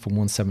 20% from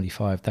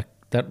 175,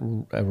 that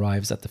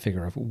arrives at the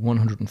figure of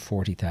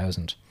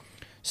 140,000.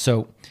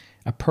 So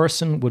a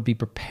person would be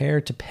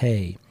prepared to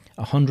pay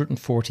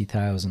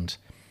 140,000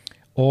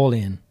 all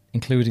in,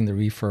 including the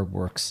refurb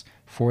works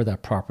for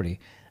that property,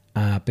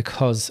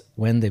 because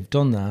when they've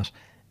done that,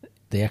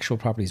 the actual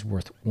property is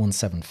worth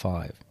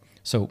 175.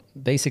 So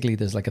basically,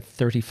 there's like a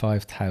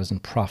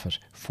 35,000 profit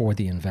for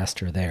the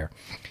investor there.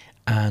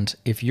 And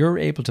if you're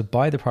able to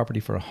buy the property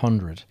for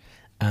 100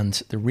 and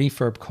the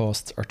refurb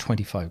costs are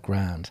 25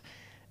 grand,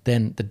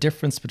 then the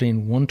difference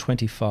between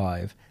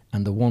 125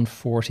 and the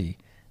 140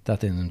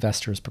 that an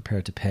investor is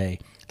prepared to pay,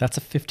 that's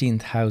a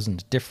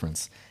 15,000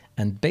 difference.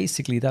 And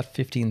basically that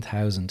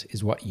 15,000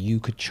 is what you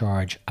could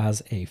charge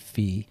as a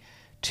fee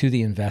to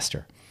the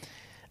investor.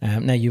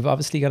 Now you've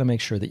obviously got to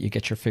make sure that you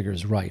get your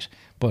figures right.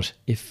 But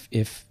if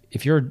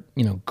you're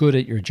good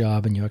at your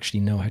job and you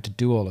actually know how to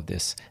do all of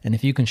this, and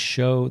if you can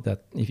show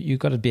that, if you've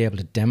got to be able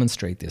to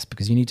demonstrate this,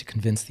 because you need to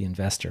convince the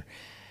investor.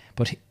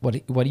 But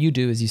what you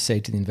do is you say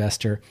to the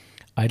investor,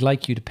 I'd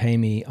like you to pay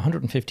me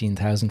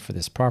 115,000 for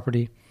this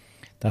property.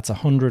 That's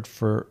 100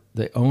 for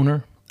the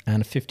owner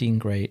and 15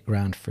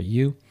 grand for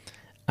you.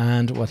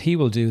 And what he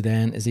will do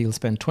then is he'll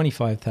spend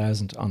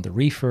 25,000 on the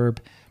refurb,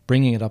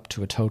 bringing it up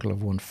to a total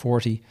of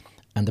 140,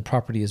 and the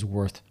property is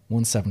worth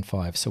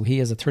 175. So he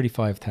has a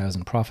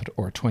 35,000 profit,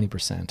 or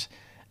 20%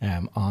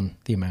 on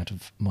the amount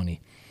of money.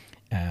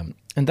 And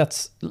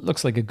that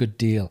looks like a good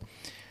deal.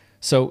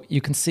 So you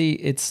can see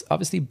it's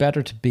obviously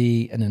better to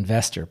be an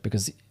investor,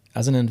 because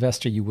as an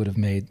investor you would have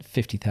made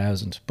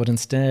 50,000, but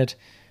instead,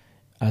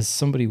 as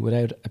somebody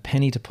without a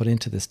penny to put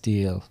into this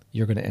deal,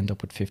 you're going to end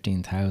up with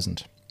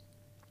 15,000.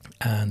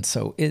 And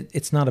so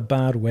it's not a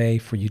bad way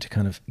for you to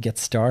kind of get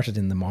started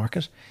in the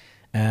market.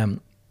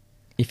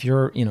 If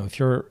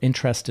you're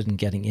interested in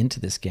getting into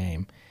this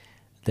game,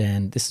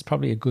 then this is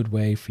probably a good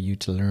way for you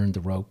to learn the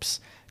ropes,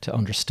 to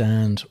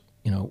understand,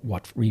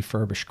 what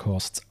refurbished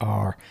costs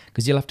are,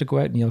 because you'll have to go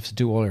out and you'll have to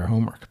do all your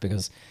homework,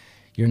 because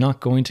you're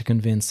not going to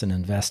convince an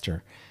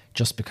investor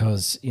just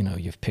because,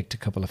 you've picked a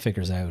couple of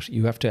figures out.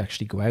 You have to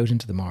actually go out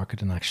into the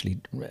market and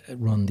actually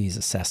run these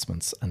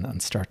assessments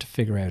and start to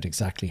figure out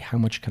exactly how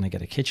much can I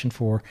get a kitchen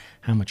for,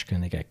 how much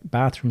can I get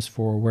bathrooms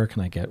for, where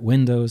can I get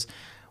windows,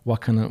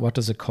 what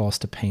does it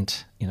cost to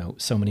paint,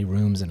 so many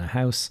rooms in a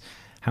house,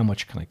 how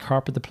much can I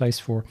carpet the place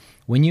for.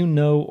 When you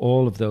know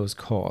all of those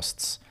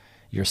costs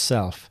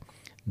yourself,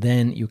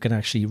 then you can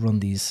actually run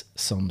these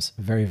sums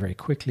very, very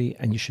quickly,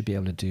 and you should be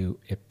able to do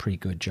a pretty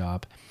good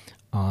job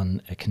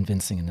on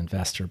convincing an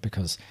investor,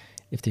 because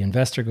if the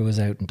investor goes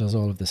out and does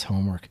all of this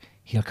homework,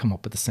 he'll come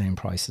up with the same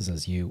prices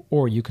as you,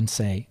 or you can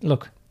say,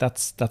 look,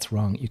 that's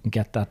wrong, you can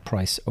get that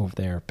price over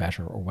there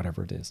better, or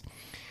whatever it is.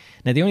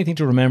 Now, the only thing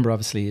to remember,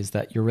 obviously, is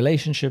that your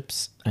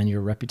relationships and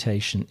your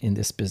reputation in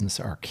this business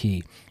are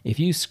key. If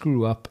you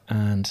screw up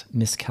and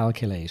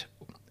miscalculate,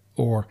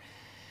 or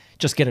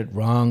just get it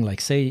wrong, like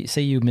say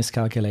you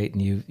miscalculate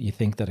and you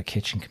think that a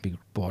kitchen can be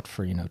bought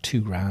for,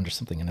 $2,000 or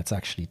something, and it's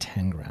actually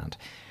 10 grand,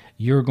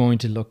 you're going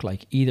to look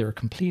like either a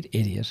complete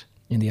idiot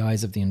in the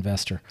eyes of the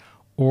investor,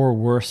 or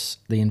worse,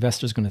 the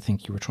investor's going to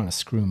think you were trying to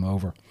screw him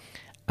over.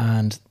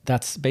 And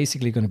that's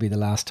basically going to be the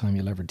last time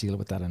you'll ever deal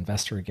with that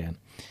investor again.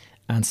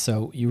 And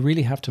so you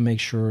really have to make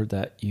sure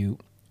that you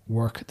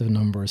work the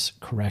numbers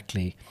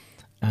correctly,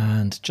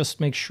 and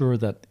just make sure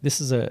that this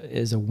is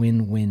a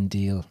win-win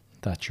deal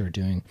that you're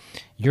doing.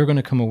 You're going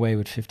to come away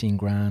with 15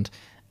 grand,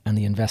 and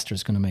the investor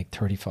is going to make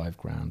 35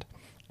 grand,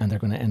 and they're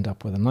going to end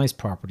up with a nice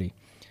property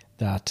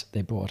that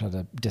they bought at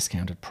a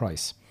discounted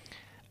price.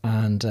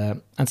 And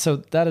so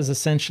that is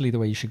essentially the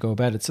way you should go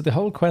about it. So the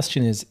whole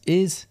question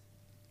is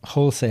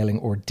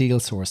wholesaling or deal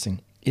sourcing,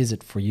 is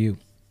it for you?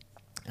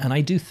 And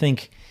I do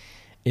think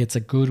it's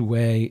a good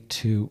way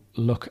to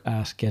look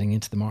at getting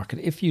into the market.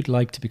 If you'd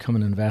like to become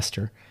an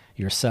investor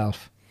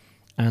yourself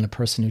and a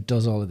person who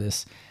does all of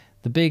this,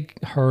 the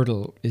big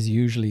hurdle is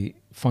usually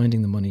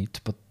finding the money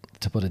to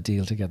put a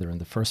deal together in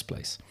the first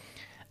place.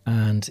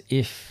 And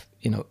if,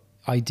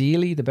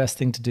 ideally the best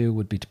thing to do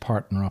would be to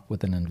partner up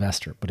with an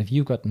investor. But if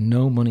you've got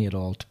no money at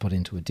all to put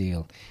into a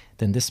deal,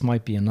 then this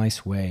might be a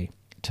nice way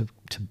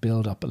to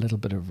build up a little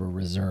bit of a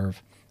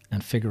reserve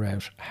and figure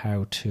out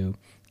how to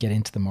get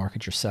into the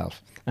market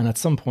yourself. And at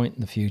some point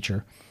in the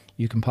future,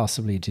 you can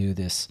possibly do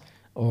this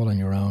all on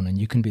your own, and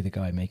you can be the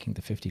guy making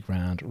the 50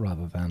 grand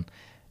rather than,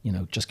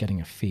 just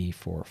getting a fee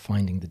for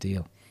finding the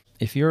deal.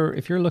 If you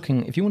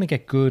want to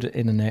get good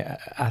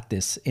at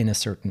this in a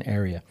certain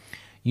area,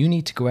 you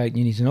need to go out and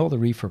you need to know all the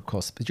refurb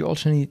costs, but you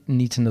also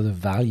need to know the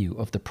value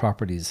of the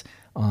properties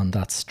on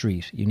that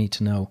street. You need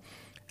to know,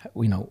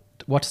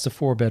 what does a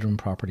 4-bedroom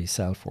property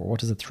sell for? What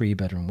does a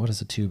 3-bedroom? What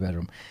does a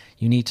 2-bedroom?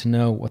 You need to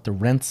know what the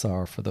rents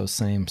are for those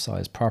same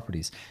size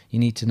properties. You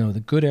need to know the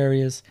good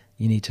areas.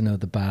 You need to know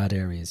the bad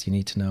areas. You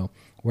need to know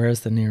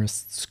where's the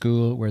nearest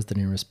school, where's the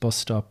nearest bus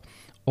stop.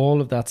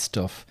 All of that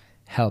stuff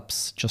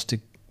helps just to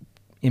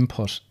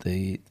input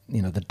the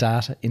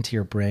data into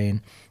your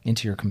brain,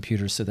 into your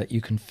computer, so that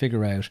you can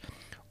figure out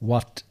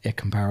what a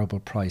comparable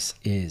price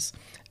is.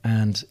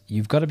 And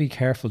you've got to be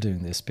careful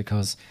doing this,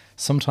 because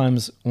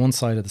sometimes one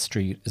side of the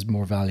street is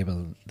more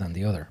valuable than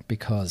the other,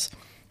 because,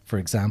 for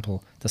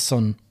example, the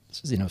sun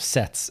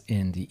sets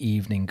in the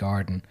evening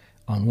garden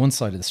on one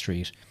side of the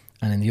street,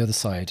 and in the other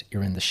side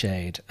you're in the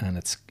shade,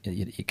 and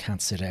you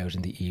can't sit out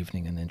in the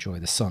evening and enjoy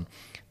the sun.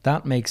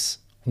 That makes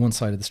one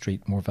side of the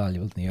street more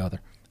valuable than the other.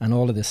 And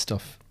all of this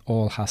stuff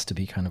all has to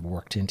be kind of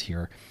worked into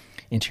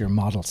your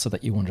model, so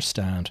that you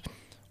understand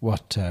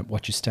what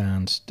you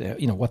stand,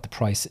 what the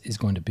price is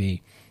going to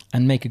be,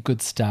 and make a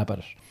good stab at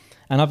it.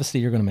 And obviously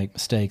you're going to make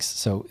mistakes,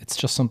 so it's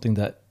just something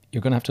that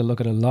you're going to have to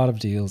look at a lot of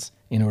deals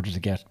in order to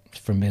get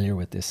familiar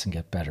with this and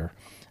get better.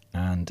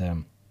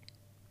 And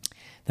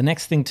the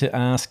next thing to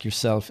ask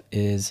yourself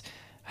is,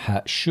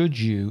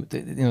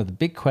 the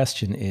big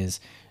question is,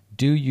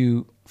 do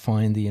you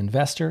find the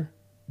investor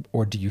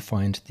or do you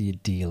find the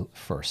deal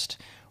first?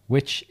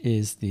 Which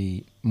is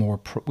the more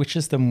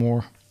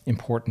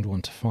important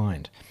one to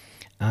find?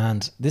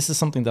 And this is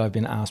something that I've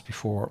been asked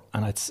before,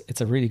 and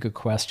it's a really good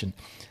question.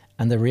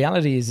 And the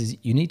reality is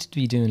you need to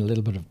be doing a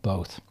little bit of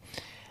both.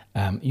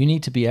 You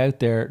need to be out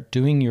there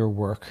doing your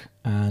work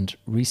and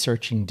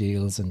researching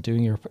deals and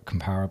doing your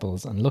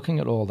comparables and looking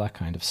at all that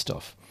kind of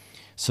stuff,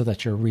 so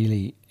that you're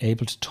really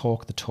able to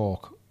talk the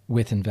talk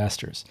with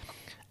investors.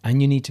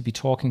 And you need to be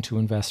talking to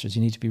investors.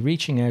 You need to be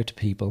reaching out to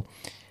people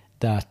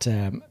that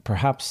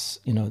perhaps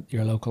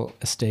your local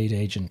estate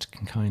agent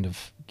can kind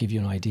of give you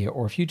an idea.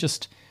 Or if you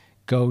just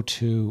go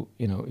to,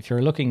 if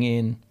you're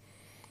looking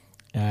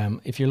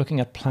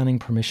at planning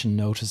permission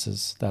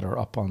notices that are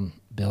up on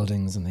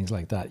buildings and things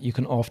like that, you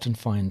can often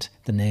find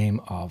the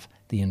name of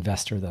the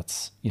investor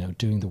that's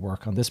doing the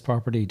work on this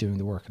property, doing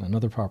the work on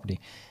another property,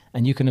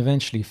 and you can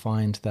eventually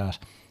find that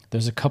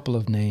there's a couple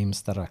of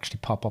names that actually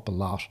pop up a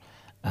lot,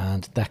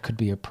 and that could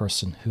be a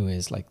person who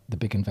is like the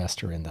big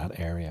investor in that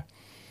area.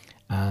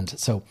 And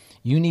so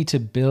you need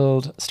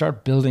to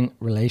start building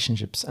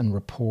relationships and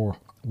rapport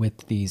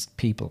with these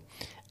people.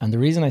 And the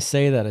reason I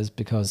say that is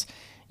because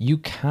you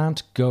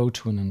can't go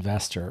to an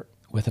investor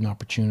with an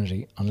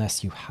opportunity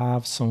unless you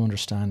have some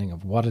understanding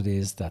of what it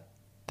is that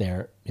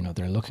they're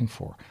looking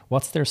for.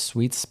 What's their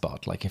sweet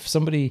spot? Like if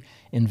somebody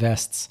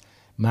invests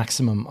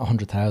maximum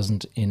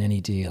 100,000 in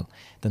any deal,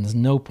 then there's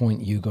no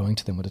point you going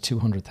to them with a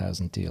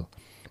 200,000 deal.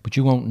 But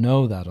you won't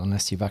know that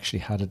unless you've actually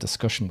had a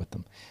discussion with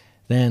them.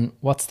 Then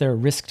what's their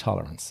risk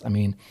tolerance? I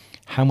mean,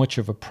 how much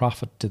of a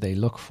profit do they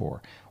look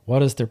for?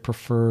 What is their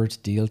preferred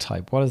deal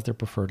type? What is their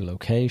preferred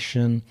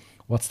location?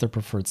 What's their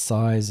preferred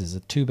size? Is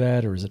it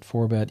 2-bed or is it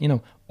 4-bed?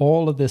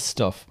 All of this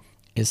stuff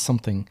is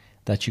something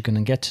that you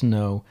can get to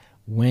know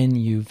when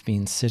you've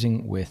been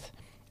sitting with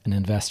an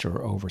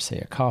investor over, say,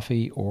 a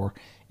coffee, or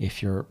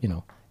if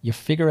you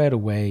figure out a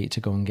way to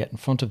go and get in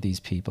front of these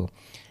people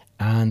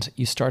and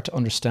you start to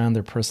understand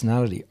their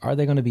personality. Are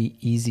they going to be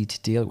easy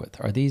to deal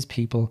with? Are these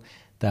people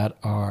that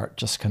are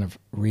just kind of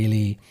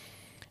really,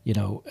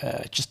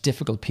 just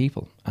difficult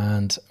people?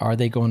 And are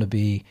they going to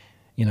be,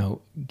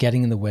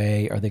 getting in the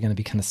way? Are they going to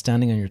be kind of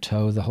standing on your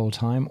toe the whole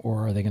time?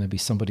 Or are they going to be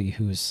somebody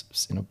who's,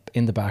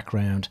 in the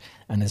background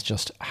and is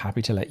just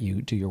happy to let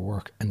you do your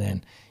work, and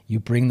then you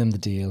bring them the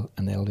deal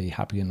and they'll be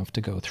happy enough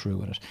to go through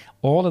with it?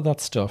 All of that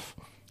stuff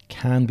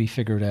can be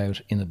figured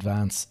out in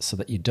advance so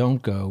that you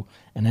don't go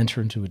and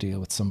enter into a deal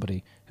with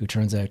somebody who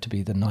turns out to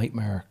be the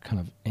nightmare kind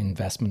of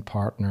investment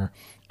partner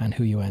and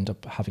who you end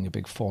up having a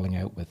big falling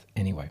out with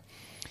anyway.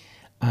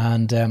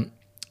 And,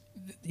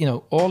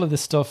 all of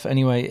this stuff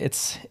anyway,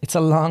 it's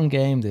a long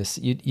game.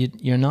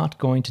 You're not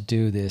going to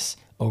do this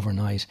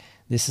overnight.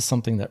 This is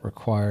something that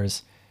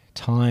requires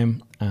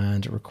time,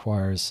 and it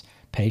requires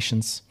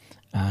patience.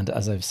 And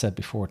as I've said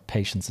before,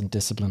 patience and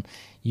discipline.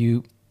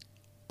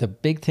 The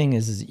big thing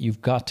is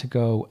you've got to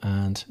go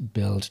and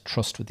build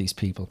trust with these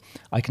people.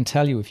 I can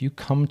tell you, if you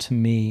come to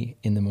me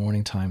in the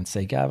morning time and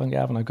say, Gavin,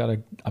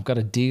 I've got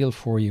a deal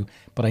for you,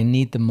 but I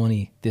need the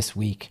money this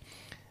week.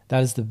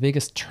 That is the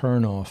biggest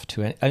turn off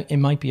to it. It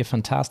might be a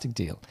fantastic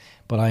deal,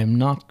 but I am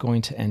not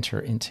going to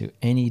enter into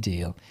any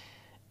deal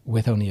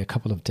with only a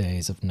couple of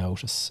days of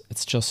notice.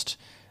 It's just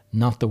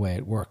not the way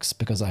it works,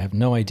 because I have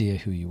no idea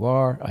who you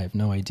are. I have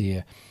no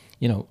idea.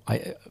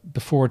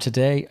 Before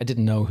today, I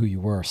didn't know who you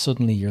were.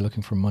 Suddenly you're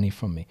looking for money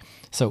from me.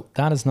 So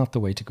that is not the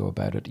way to go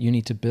about it. You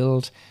need to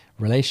build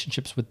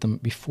relationships with them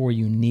before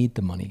you need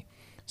the money,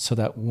 so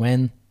that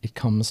when it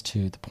comes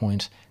to the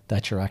point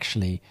that you're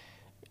actually,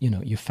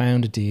 you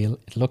found a deal,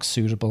 it looks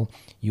suitable,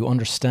 you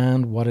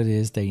understand what it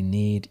is they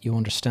need, you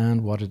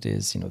understand what it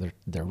is,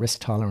 their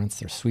risk tolerance,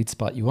 their sweet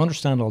spot, you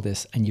understand all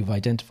this, and you've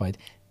identified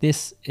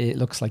this, it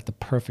looks like the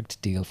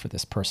perfect deal for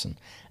this person.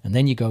 And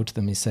then you go to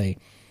them and you say,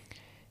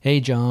 hey,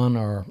 John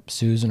or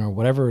Susan or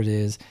whatever it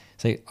is,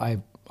 say,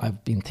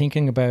 I've been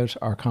thinking about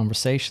our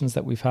conversations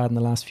that we've had in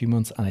the last few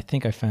months, and I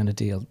think I found a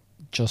deal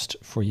just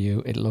for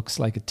you. It looks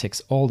like it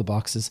ticks all the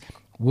boxes.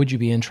 Would you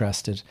be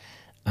interested?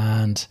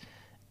 And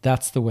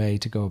that's the way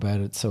to go about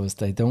it, so as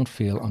they don't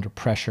feel under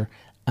pressure,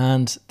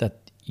 and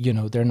that,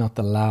 they're not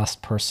the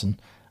last person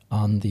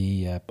on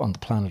the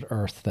planet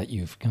Earth that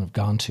you've kind of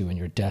gone to and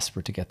you're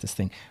desperate to get this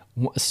thing.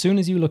 As soon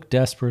as you look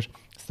desperate,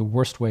 it's the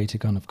worst way to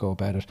kind of go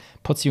about it.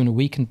 Puts you in a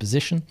weakened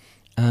position,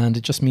 and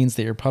it just means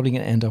that you're probably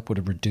going to end up with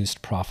a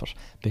reduced profit,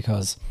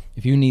 because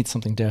if you need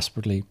something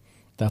desperately,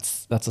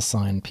 that's a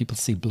sign. People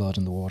see blood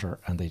in the water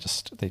and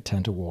they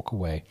tend to walk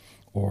away,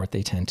 or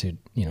they tend to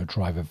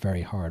drive a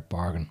very hard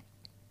bargain.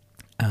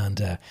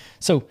 And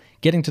so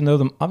getting to know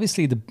them,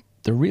 obviously the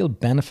real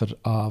benefit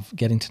of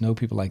getting to know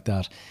people like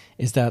that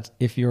is that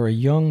if you're a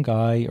young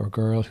guy or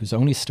girl who's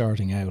only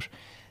starting out,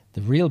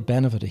 the real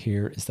benefit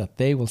here is that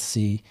they will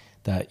see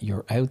that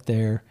you're out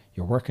there,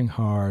 you're working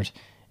hard,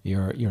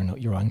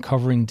 you're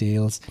uncovering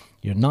deals,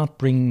 you're not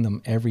bringing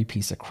them every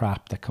piece of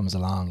crap that comes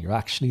along, you're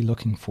actually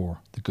looking for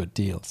the good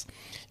deals.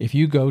 If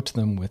you go to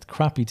them with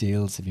crappy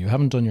deals, if you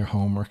haven't done your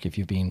homework, if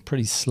you've been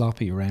pretty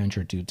sloppy around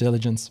your due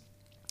diligence,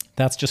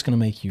 that's just going to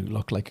make you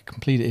look like a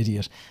complete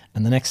idiot.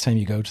 And the next time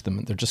you go to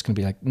them, they're just going to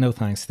be like, no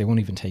thanks, they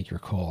won't even take your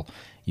call.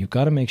 You've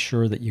got to make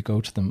sure that you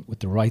go to them with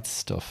the right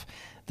stuff,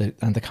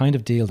 and the kind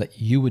of deal that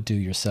you would do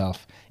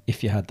yourself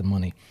if you had the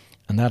money.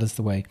 And that is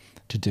the way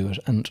to do it.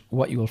 And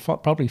what you will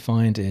probably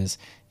find is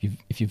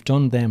if you've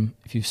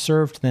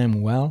served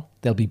them well,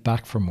 they'll be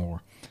back for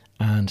more.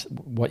 And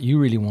what you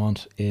really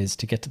want is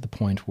to get to the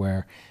point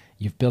where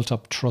you've built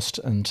up trust,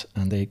 and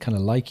they kind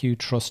of like you,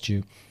 trust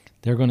you.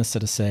 They're going to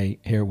sort of say,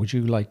 here, would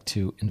you like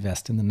to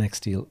invest in the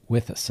next deal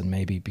with us and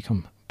maybe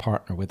become a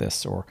partner with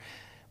us? Or,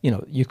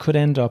 you could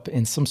end up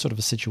in some sort of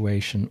a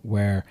situation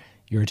where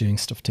you're doing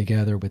stuff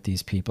together with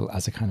these people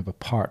as a kind of a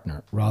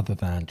partner rather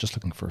than just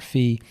looking for a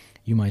fee.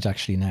 You might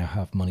actually now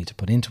have money to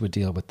put into a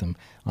deal with them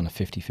on a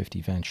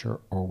 50-50 venture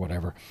or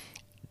whatever.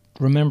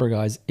 Remember,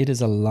 guys, it is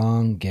a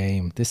long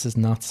game. This is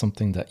not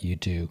something that you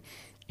do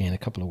in a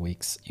couple of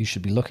weeks. You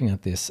should be looking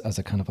at this as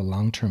a kind of a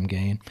long-term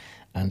game.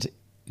 And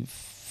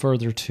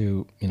further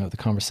to, the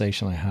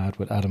conversation I had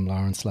with Adam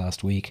Lawrence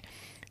last week,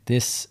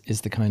 this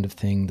is the kind of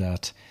thing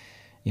that,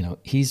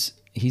 he's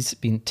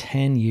been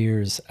 10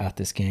 years at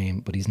this game,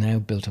 but he's now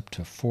built up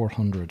to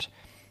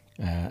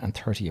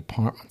 430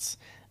 apartments,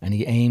 and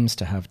he aims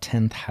to have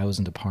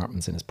 10,000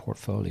 apartments in his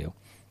portfolio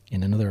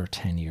in another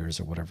 10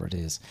 years or whatever it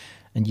is.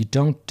 And you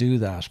don't do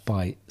that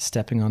by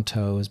stepping on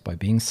toes, by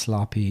being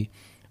sloppy,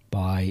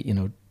 by,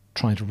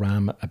 trying to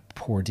ram a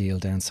poor deal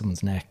down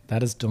someone's neck.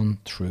 That is done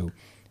through,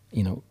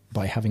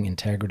 by having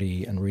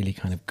integrity and really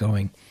kind of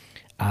going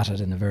at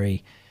it in a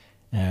very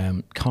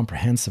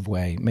comprehensive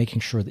way,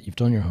 making sure that you've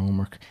done your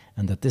homework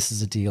and that this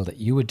is a deal that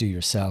you would do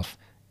yourself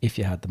if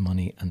you had the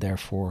money, and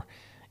therefore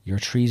you're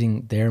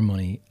treating their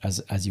money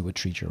as you would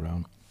treat your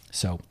own.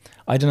 So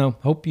I don't know.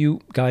 Hope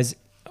you guys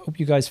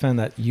found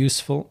that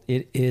useful.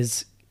 It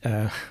is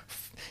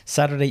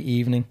Saturday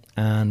evening,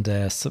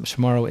 and so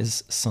tomorrow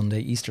is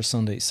Sunday, Easter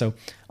Sunday. So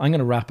I'm going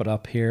to wrap it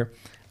up here,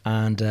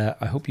 and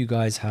I hope you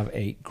guys have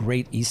a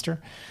great Easter.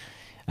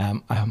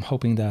 I'm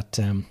hoping that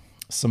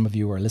some of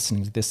you are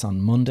listening to this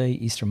on Monday,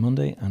 Easter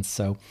Monday, and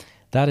so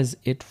that is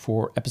it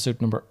for episode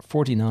number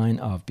 49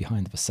 of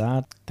Behind the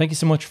Facade. Thank you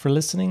so much for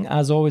listening.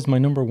 As always, my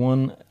number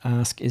one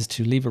ask is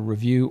to leave a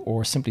review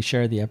or simply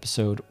share the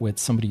episode with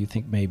somebody you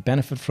think may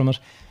benefit from it.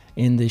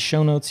 In the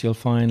show notes, you'll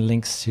find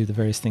links to the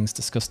various things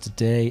discussed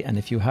today. And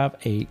if you have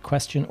a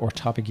question or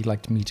topic you'd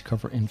like me to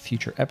cover in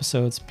future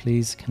episodes,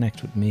 please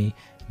connect with me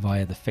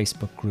via the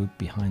Facebook group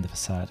Behind the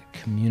Facade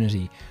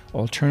Community.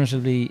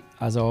 Alternatively,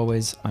 as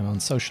always, I'm on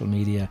social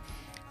media,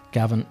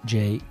 Gavin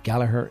J.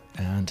 Gallagher,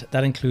 and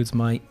that includes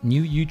my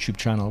new YouTube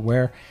channel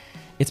where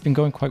it's been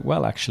going quite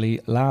well actually.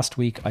 Last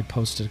week I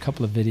posted a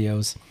couple of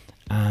videos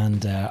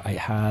and I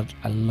had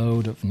a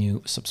load of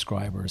new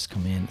subscribers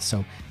come in.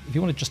 So if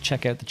you want to just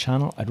check out the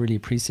channel, I'd really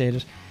appreciate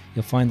it.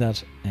 You'll find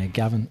that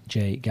Gavin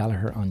J.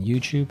 Gallagher on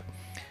YouTube.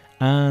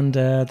 And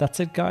that's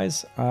it,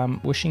 guys.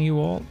 Wishing you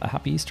all a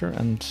happy Easter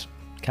and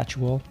catch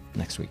you all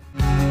next week.